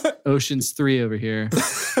 Ocean's 3 over here.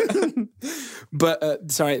 But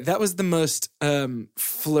sorry, that was the most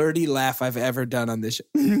flirty laugh I've ever done on this show.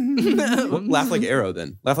 Well, laugh like Arrow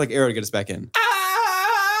then. Laugh like Arrow to get us back in.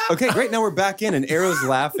 Okay, great. Now we're back in and Arrow's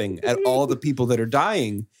laughing at all the people that are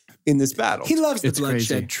dying in this battle. He loves the It's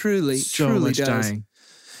bloodshed. crazy. Truly, So truly much does. dying.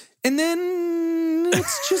 And then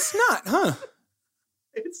it's just not, huh?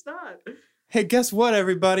 It's not. Hey, guess what,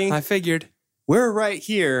 everybody? I figured. We're right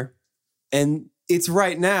here and it's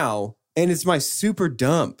right now and it's my super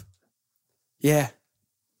dump. Yeah.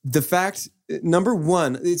 The fact, number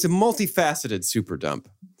one, it's a multifaceted super dump.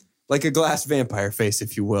 Like a glass vampire face,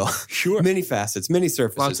 if you will. Sure. Many facets, many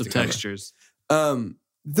surfaces. Lots of to cover. textures.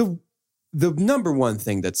 The number one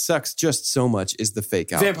thing that sucks just so much is the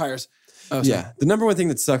fake out. Vampires. Oh, sorry. Yeah. The number one thing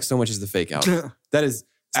that sucks so much is the fake out. That is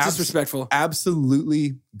It's disrespectful.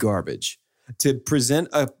 absolutely garbage. To present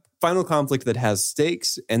a final conflict that has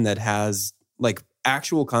stakes and that has like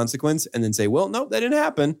actual consequence and then say, well, no, that didn't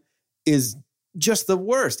happen is just the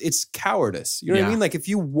worst. It's cowardice. You know what I Yeah. mean? Like if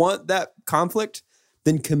you want that conflict,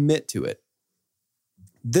 then commit to it.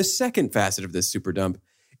 The second facet of this super dump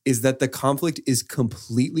is that the conflict is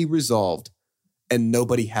completely resolved and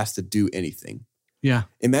nobody has to do anything. Yeah.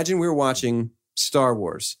 Imagine we're watching Star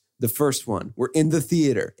Wars, the first one. We're in the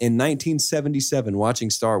theater in 1977 watching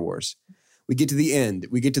Star Wars. We get to the end.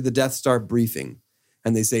 We get to the Death Star briefing.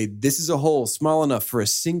 And they say, this is a hole small enough for a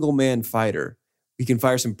single man fighter. We can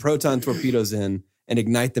fire some proton torpedoes in and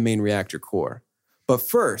ignite the main reactor core. But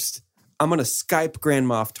first, I'm going to Skype Grand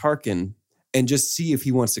Moff Tarkin and just see if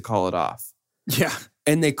he wants to call it off. Yeah.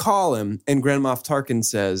 And they call him, and Grand Moff Tarkin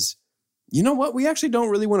says, you know what? We actually don't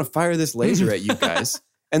really want to fire this laser at you guys.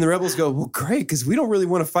 And the rebels go, well, great, because we don't really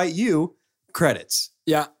want to fight you. Credits.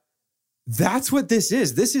 Yeah. That's what this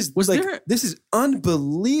is. This is this is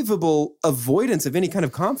unbelievable avoidance of any kind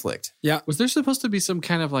of conflict. Yeah. Was there supposed to be some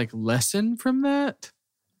kind of like lesson from that?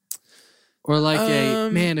 Or like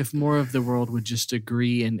man, if more of the world would just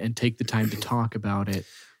agree and take the time to talk about it,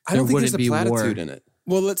 I don't think wouldn't there's a be platitude war. in it.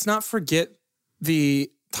 Well, let's not forget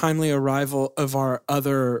the timely arrival of our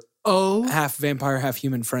other half vampire, half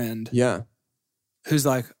human friend Yeah. who's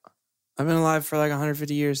like, I've been alive for like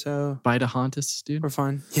 150 years, so Bidahontas, dude. we're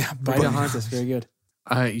fine. Yeah, Bidahontas, very good.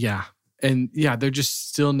 Yeah. And yeah, they're just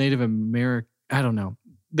still Native American. I don't know.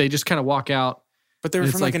 They just kind of walk out. But they were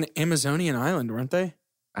It's from like like- an Amazonian island, weren't they?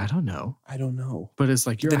 I don't know. I don't know. But it's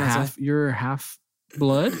like Didn't I say? you're half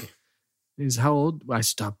blood. Is how old? I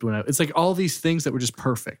stopped when it's like all these things that were just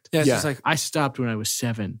perfect. Yeah, it's Yeah. just like I stopped when I was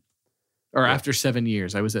 7. Or after 7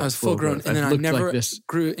 years. I was at I was full grown, growth. and then I looked never like this.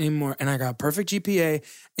 grew anymore. And I got perfect GPA,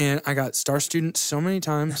 and I got star student so many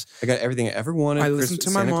times. I got everything I ever wanted. I listened to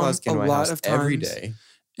my Santa mom Claus came a to my lot house of every times. day.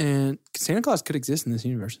 And Santa Claus could exist in this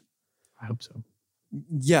universe. I hope so.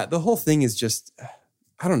 Yeah, the whole thing is just,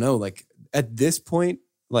 I don't know, like at this point,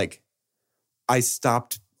 like I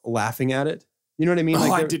stopped laughing at it. You know what I mean?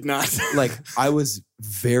 I did not. Like I was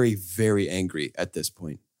very, very angry at this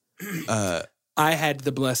point. I had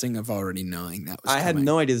the blessing of already knowing that was I had coming.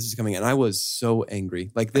 no idea this was coming, and I was so angry.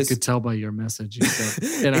 Like this, I could tell by your message you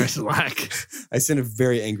sent in our Slack. I sent a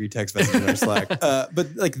very angry text message in our Slack.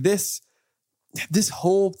 But like this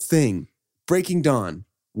whole thing, Breaking Dawn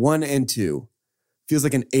 1 and 2, feels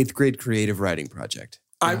like an 8th grade creative writing project.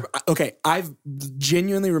 I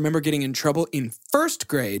genuinely remember getting in trouble in 1st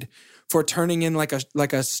grade for turning in like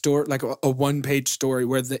a story, like a 1-page story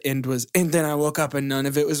where the end was, and then I woke up and none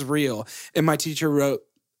of it was real. And my teacher wrote,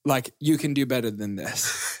 like, you can do better than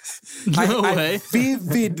this. No I way.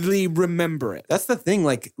 vividly remember it. That's the thing.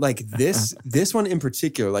 Like this one in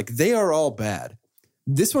particular, like they are all bad.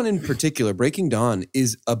 This one in particular, Breaking Dawn,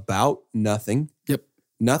 is about nothing. Yep.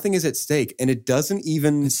 Nothing is at stake, and it doesn't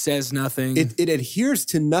even It says nothing. it adheres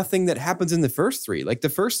to nothing that happens in the first 3. Like the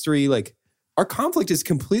first 3, like our conflict is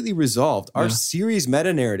completely resolved. Our series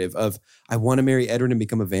meta narrative of I want to marry Edward and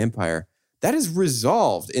become a vampire, that is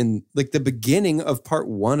resolved in like the beginning of part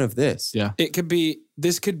 1 of this. Yeah.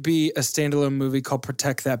 This could be a standalone movie called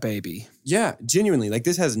Protect That Baby. Yeah, genuinely. Like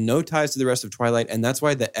this has no ties to the rest of Twilight, and that's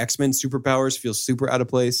why the X-Men superpowers feel super out of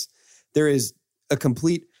place. There is a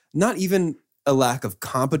complete, not even a lack of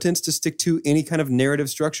competence to stick to any kind of narrative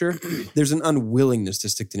structure. There's an unwillingness to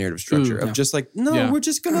stick to narrative structure of just like, no, we're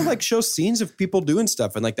just going to like show scenes of people doing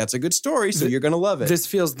stuff. And like, that's a good story. So you're going to love it. This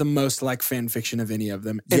feels the most like fan fiction of any of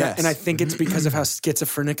them. And, Yes. and I think it's because of how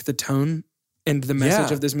schizophrenic the tone and the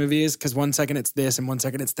message of this movie is. Because 1 second it's this and 1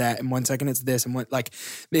 second it's that and 1 second it's this and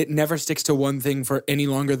it never sticks to one thing for any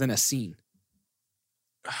longer than a scene.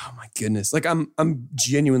 Oh my goodness. Like I'm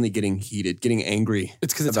genuinely getting heated, getting angry.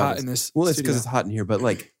 It's because it's about hot in this. Well, it's studio. because it's hot in here, but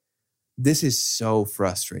like this is so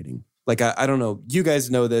frustrating. Like I don't know. You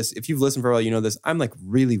guys know this. If you've listened for a while, you know this. I'm like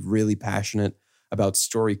really, really passionate about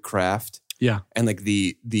story craft. Yeah. And like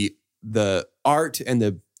the art and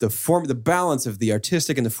the balance of the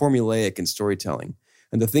artistic and the formulaic in storytelling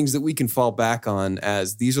and the things that we can fall back on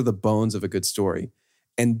as these are the bones of a good story.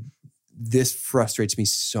 And this frustrates me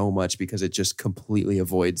so much because it just completely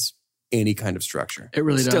avoids any kind of structure. It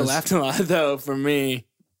really Still does. laughed a lot though for me.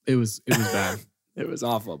 It was bad. It was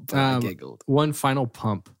awful, but I giggled. One final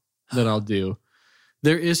pump that I'll do.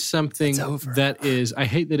 There is something It's over. that is, I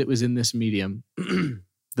hate that it was in this medium,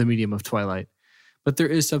 the medium of Twilight, but there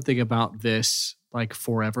is something about this like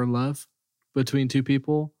forever love between two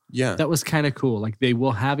people. Yeah. That was kind of cool. Like they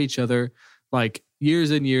will have each other like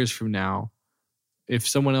years and years from now. If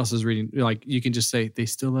someone else is reading, like you can just say they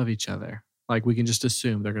still love each other. Like we can just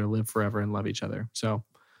assume they're going to live forever and love each other. So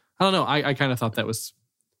I don't know. I kind of thought that was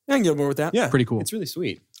I can get more with that. Yeah. pretty cool. It's really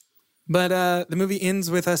sweet. But the movie ends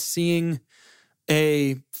with us seeing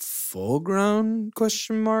a full-grown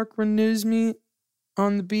Renesmee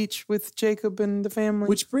on the beach with Jacob and the family.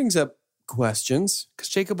 Which brings up questions. Because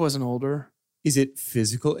Jacob wasn't older. Is it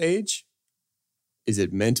physical age? Is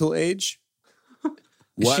it mental age?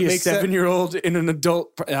 Is she a 7-year-old in an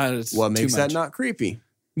adult? What makes that not creepy?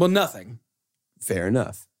 Well, nothing. Fair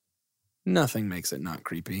enough. Nothing makes it not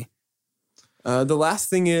creepy. The last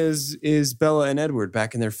thing is Bella and Edward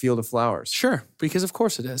back in their field of flowers. Sure, because of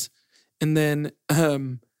course it is. And then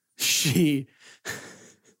she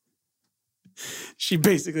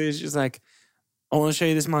basically is just like, I want to show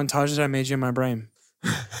you this montage that I made you in my brain.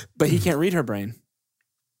 But he can't read her brain.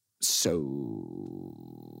 So...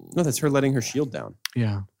 No, that's her letting her shield down.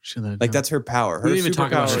 Yeah. She let it Like down. that's her power. Her We didn't even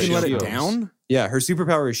talk about superpower her is She can let it shield. down? Yeah, her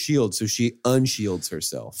superpower is shield, so she unshields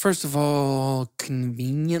herself. First of all,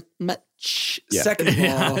 convenient much. Yeah. Second of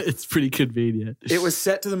Yeah, all, it's pretty convenient. it was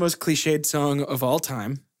set to the most cliched song of all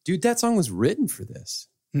time. Dude, that song was written for this.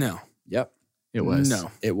 No. Yep, It was.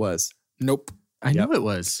 No. it was. Nope. I knew it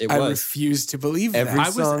was. It I was. refuse to believe Every that. I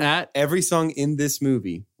was song, at- every song in this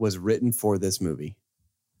movie was written for this movie.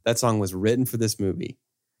 That song was written for this movie.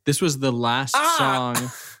 This was the last Ah! song.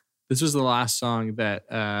 This was the last song that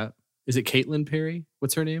is it Caitlin Perry?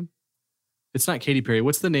 What's her name? It's not Katy Perry.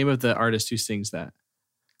 What's the name of the artist who sings that?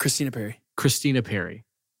 Christina Perry. Christina Perry.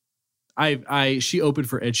 She opened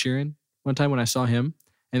for Ed Sheeran one time when I saw him,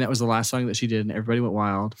 and that was the last song that she did, and everybody went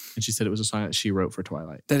wild. And she said it was a song that she wrote for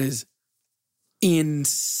Twilight. That is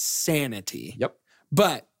insanity. Yep.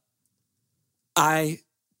 But I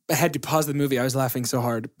had to pause the movie. I was laughing so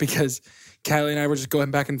hard because Kylie and I were just going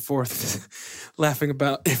back and forth laughing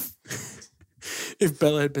about if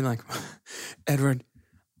Bella had been like, Edward,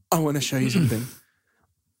 I want to show you something.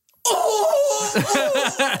 Oh!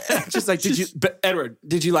 Just like, Edward,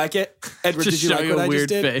 did you like it? Edward, Just did you like showing what a I weird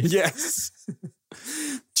just did? face. Yes.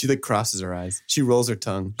 She like crosses her eyes. She rolls her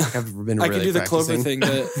tongue. Like, I've been really I can do the clover practicing.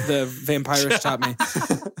 thing the vampires taught me.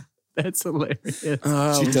 That's hilarious.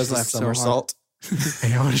 She does a somersault.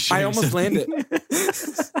 Hey, I want to show I you almost something. landed.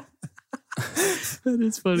 That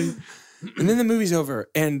is funny. And then the movie's over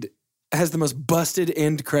and has the most busted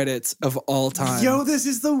end credits of all time. Yo, this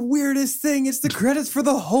is the weirdest thing. It's the credits for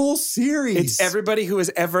the whole series. It's everybody who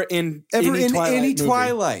was ever in ever in Twilight any movie.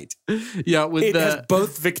 Twilight. Yeah, with It has the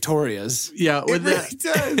both Victorias. yeah, when It really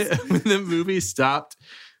does. when the movie stopped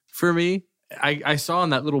for me, I saw on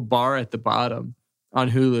that little bar at the bottom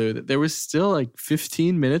on Hulu that there was still like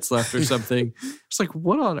 15 minutes left or something. It's like,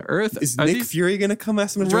 what on earth? Is Are Nick these- Fury going to come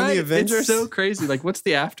ask him to join right? the Avengers? It's so crazy. Like, what's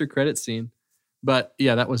the after credit scene? But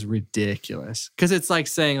yeah, that was ridiculous. Because it's like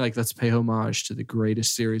saying, like, let's pay homage to the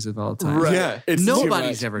greatest series of all time. Right. Yeah. It's Nobody's too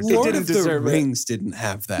much. ever It done Lord didn't of the deserve it. Rings didn't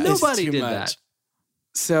have that. No. It's Nobody too did much. that.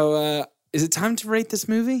 So is it time to rate this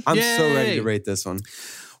movie? I'm so ready Yay. to rate this one.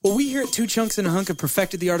 Well, we here at Two Chunks and a Hunk have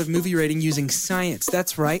perfected the art of movie rating using science.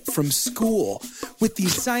 That's right, from school, with the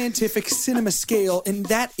scientific cinema scale, and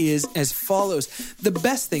that is as follows. The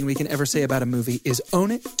best thing we can ever say about a movie is own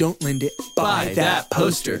it, don't lend it, buy that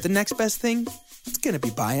poster. The next best thing, it's going to be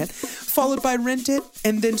buy it, followed by rent it,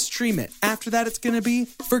 and then stream it. After that, it's going to be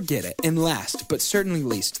forget it. And last, but certainly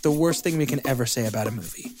least, the worst thing we can ever say about a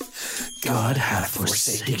movie. God hath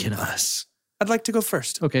forsaken us. I'd like to go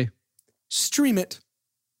first. Okay. Stream it.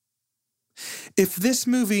 If this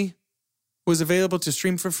movie was available to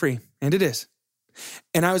stream for free, and it is,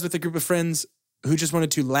 and I was with a group of friends who just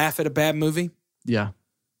wanted to laugh at a bad movie, Yeah.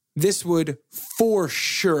 this would for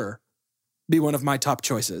sure be one of my top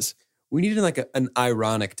choices. We needed like an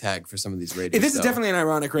ironic tag for some of these ratings. This is definitely an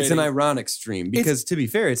ironic rating. It's an ironic stream because, to be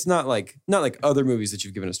fair, it's not like other movies that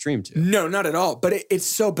you've given a stream to. No, not at all. But it's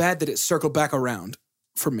so bad that it circled back around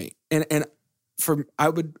for me, and for I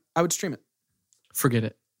would stream it. Forget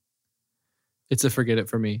it. It's a forget it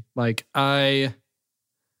for me. Like it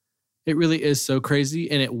really is so crazy,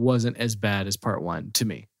 and it wasn't as bad as part one to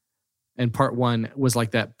me. And part one was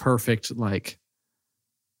like that perfect, like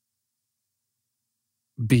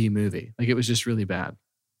B movie. Like it was just really bad.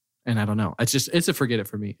 And I don't know. It's a forget it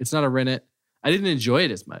for me. It's not a rent it. I didn't enjoy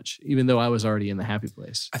it as much, even though I was already in the happy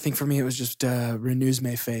place. I think for me it was just Renews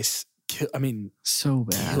Mayface. So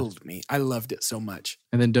bad. Killed me. I loved it so much.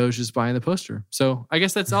 And then Doge is buying the poster. So I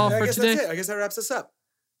guess that's all for today. That's it. I guess that wraps us up.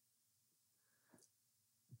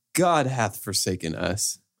 God hath forsaken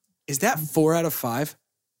us. Is that 4 out of 5?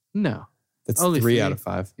 No. That's Only 3 3. out of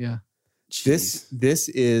 5. Yeah. This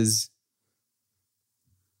is.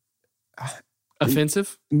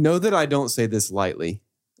 Offensive? Know that I don't say this lightly.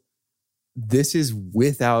 This is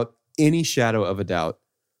without any shadow of a doubt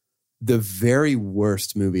the very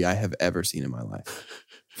worst movie I have ever seen in my life.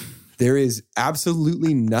 There is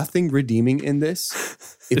absolutely nothing redeeming in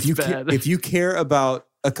this. It's bad. If you care about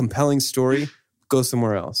a compelling story, go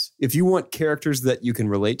somewhere else. If you want characters that you can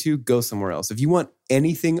relate to, go somewhere else. If you want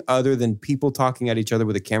anything other than people talking at each other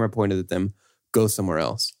with a camera pointed at them, go somewhere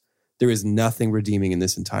else. There is nothing redeeming in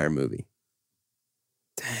this entire movie.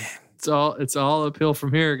 It's all uphill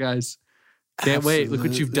from here, guys. Can't wait. Look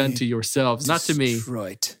what you've done to yourselves. Not to me.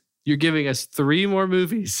 Destroyed. You're giving us 3 more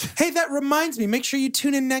movies. Hey, that reminds me. Make sure you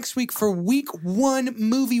tune in next week for week 1,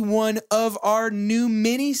 movie 1 of our new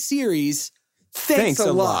mini series. Thanks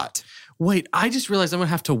a lot. Wait, I just realized I'm going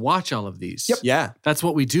to have to watch all of these. Yep. Yeah. That's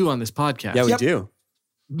what we do on this podcast. Yeah, we Yep. do.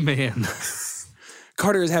 Man.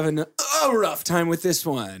 Carter is having a rough time with this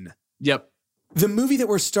one. Yep. The movie that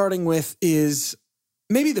we're starting with is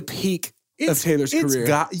maybe the peak of Taylor's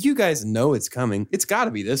career. You guys know it's coming. It's got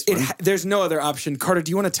to be this one. There's no other option. Carter, do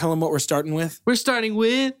you want to tell them what we're starting with? We're starting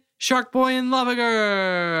with Shark Boy and Lava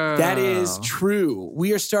Girl. That is true.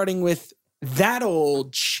 We are starting with that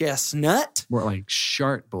old chestnut. More like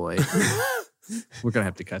Shark Boy. We're going to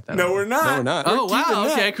have to cut that No, out. we're not. No, we're not. Oh, keeping wow.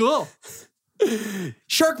 that. Okay, cool.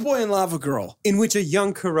 Shark Boy and Lava Girl. In which a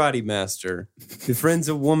young karate master befriends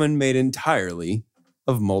a woman made entirely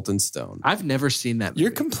of molten stone. I've never seen that movie.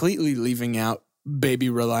 You're completely leaving out Baby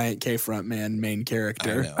Reliant K frontman main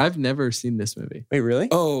character. I know. I've never seen this movie. Wait, really?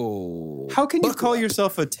 Oh. How can you buckle call up.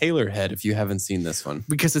 yourself a Taylor head if you haven't seen this one?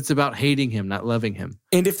 Because it's about hating him, not loving him.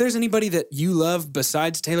 And if there's anybody that you love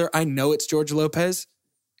besides Taylor, I know it's George Lopez.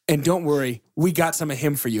 And don't worry, we got some of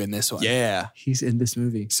him for you in this one. Yeah. He's in this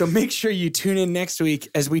movie. So make sure you tune in next week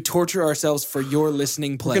as we torture ourselves for your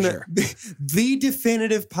listening pleasure. The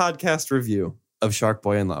definitive podcast review of Shark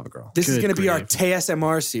Boy and Lava Girl. This is Good going to be our grief.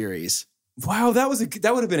 TSMR series. Wow, that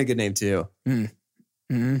would have been a good name too.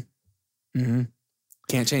 Mm-hmm. Mm-hmm.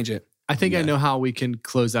 Can't change it. I think I Yeah. know how we can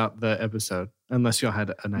close out the episode, unless y'all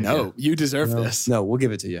had an idea. No, you deserve this. No, we'll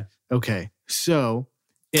give it to you. Okay. So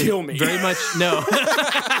Kill me. Very much, no.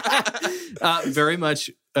 Very much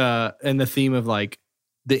in the theme of like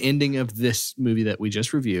the ending of this movie that we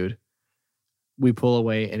just reviewed. We pull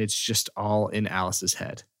away and it's just all in Alice's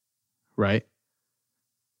head, right?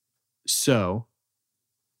 So,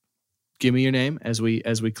 give me your name as we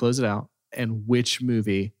close it out, and which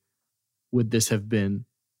movie would this have been?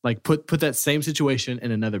 Like put that same situation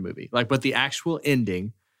in another movie, like but the actual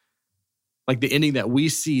ending, like the ending that we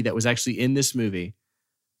see that was actually in this movie.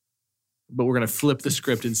 But we're gonna flip the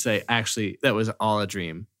script and say, actually, that was all a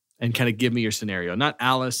dream, and kind of give me your scenario, not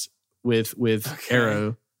Alice with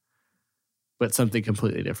Arrow, but something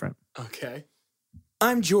completely different. Okay.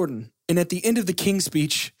 I'm Jordan, and at the end of the King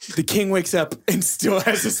speech, the King wakes up and still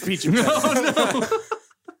has a speech. No.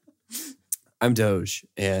 I'm Doge,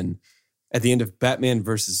 and at the end of Batman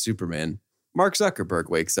versus Superman, Mark Zuckerberg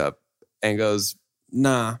wakes up and goes,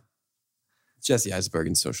 nah, Jesse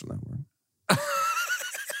Eisenberg Social Network. I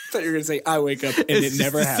thought you were going to say, I wake up and it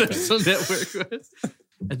never happened. Social network.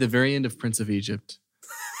 At the very end of Prince of Egypt,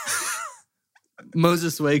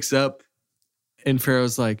 Moses wakes up and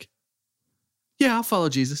Pharaoh's like, yeah, I'll follow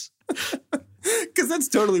Jesus. Because that's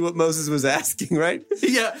totally what Moses was asking, right?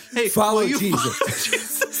 Yeah. Hey, follow will you Jesus. follow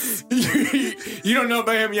Jesus? You don't know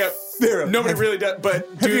about him yet. Pharaoh, Nobody really does.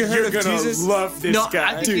 But dude, you heard you're of going to Jesus? love this No,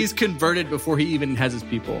 guy. I think he's converted before he even has his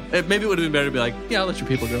people. Maybe it would have been better to be like, yeah, I'll let your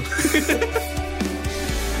people go.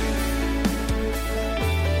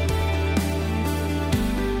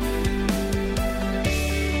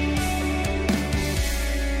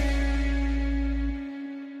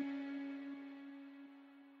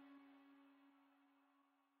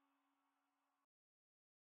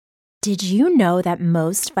 Did you know that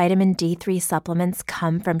most vitamin D3 supplements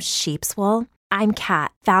come from sheep's wool? I'm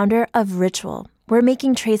Kat, founder of Ritual. We're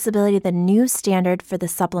making traceability the new standard for the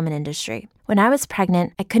supplement industry. When I was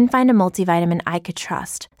pregnant, I couldn't find a multivitamin I could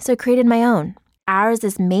trust, so I created my own. Ours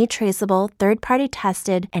is made traceable, third-party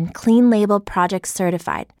tested, and clean label project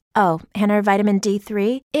certified. Oh, and our vitamin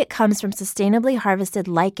D3? It comes from sustainably harvested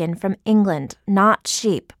lichen from England, not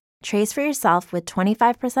sheep. Trace for yourself with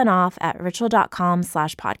 25% off at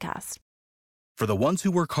ritual.com/podcast. For the ones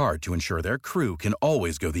who work hard to ensure their crew can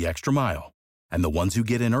always go the extra mile, and the ones who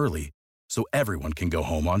get in early so everyone can go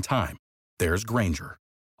home on time, there's Grainger,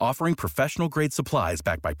 offering professional-grade supplies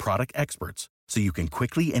backed by product experts so you can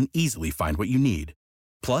quickly and easily find what you need.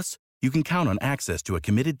 Plus, you can count on access to a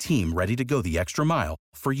committed team ready to go the extra mile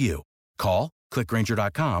for you. Call, click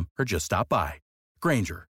Grainger.com, or just stop by.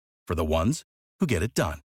 Grainger, for the ones who get it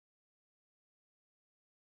done.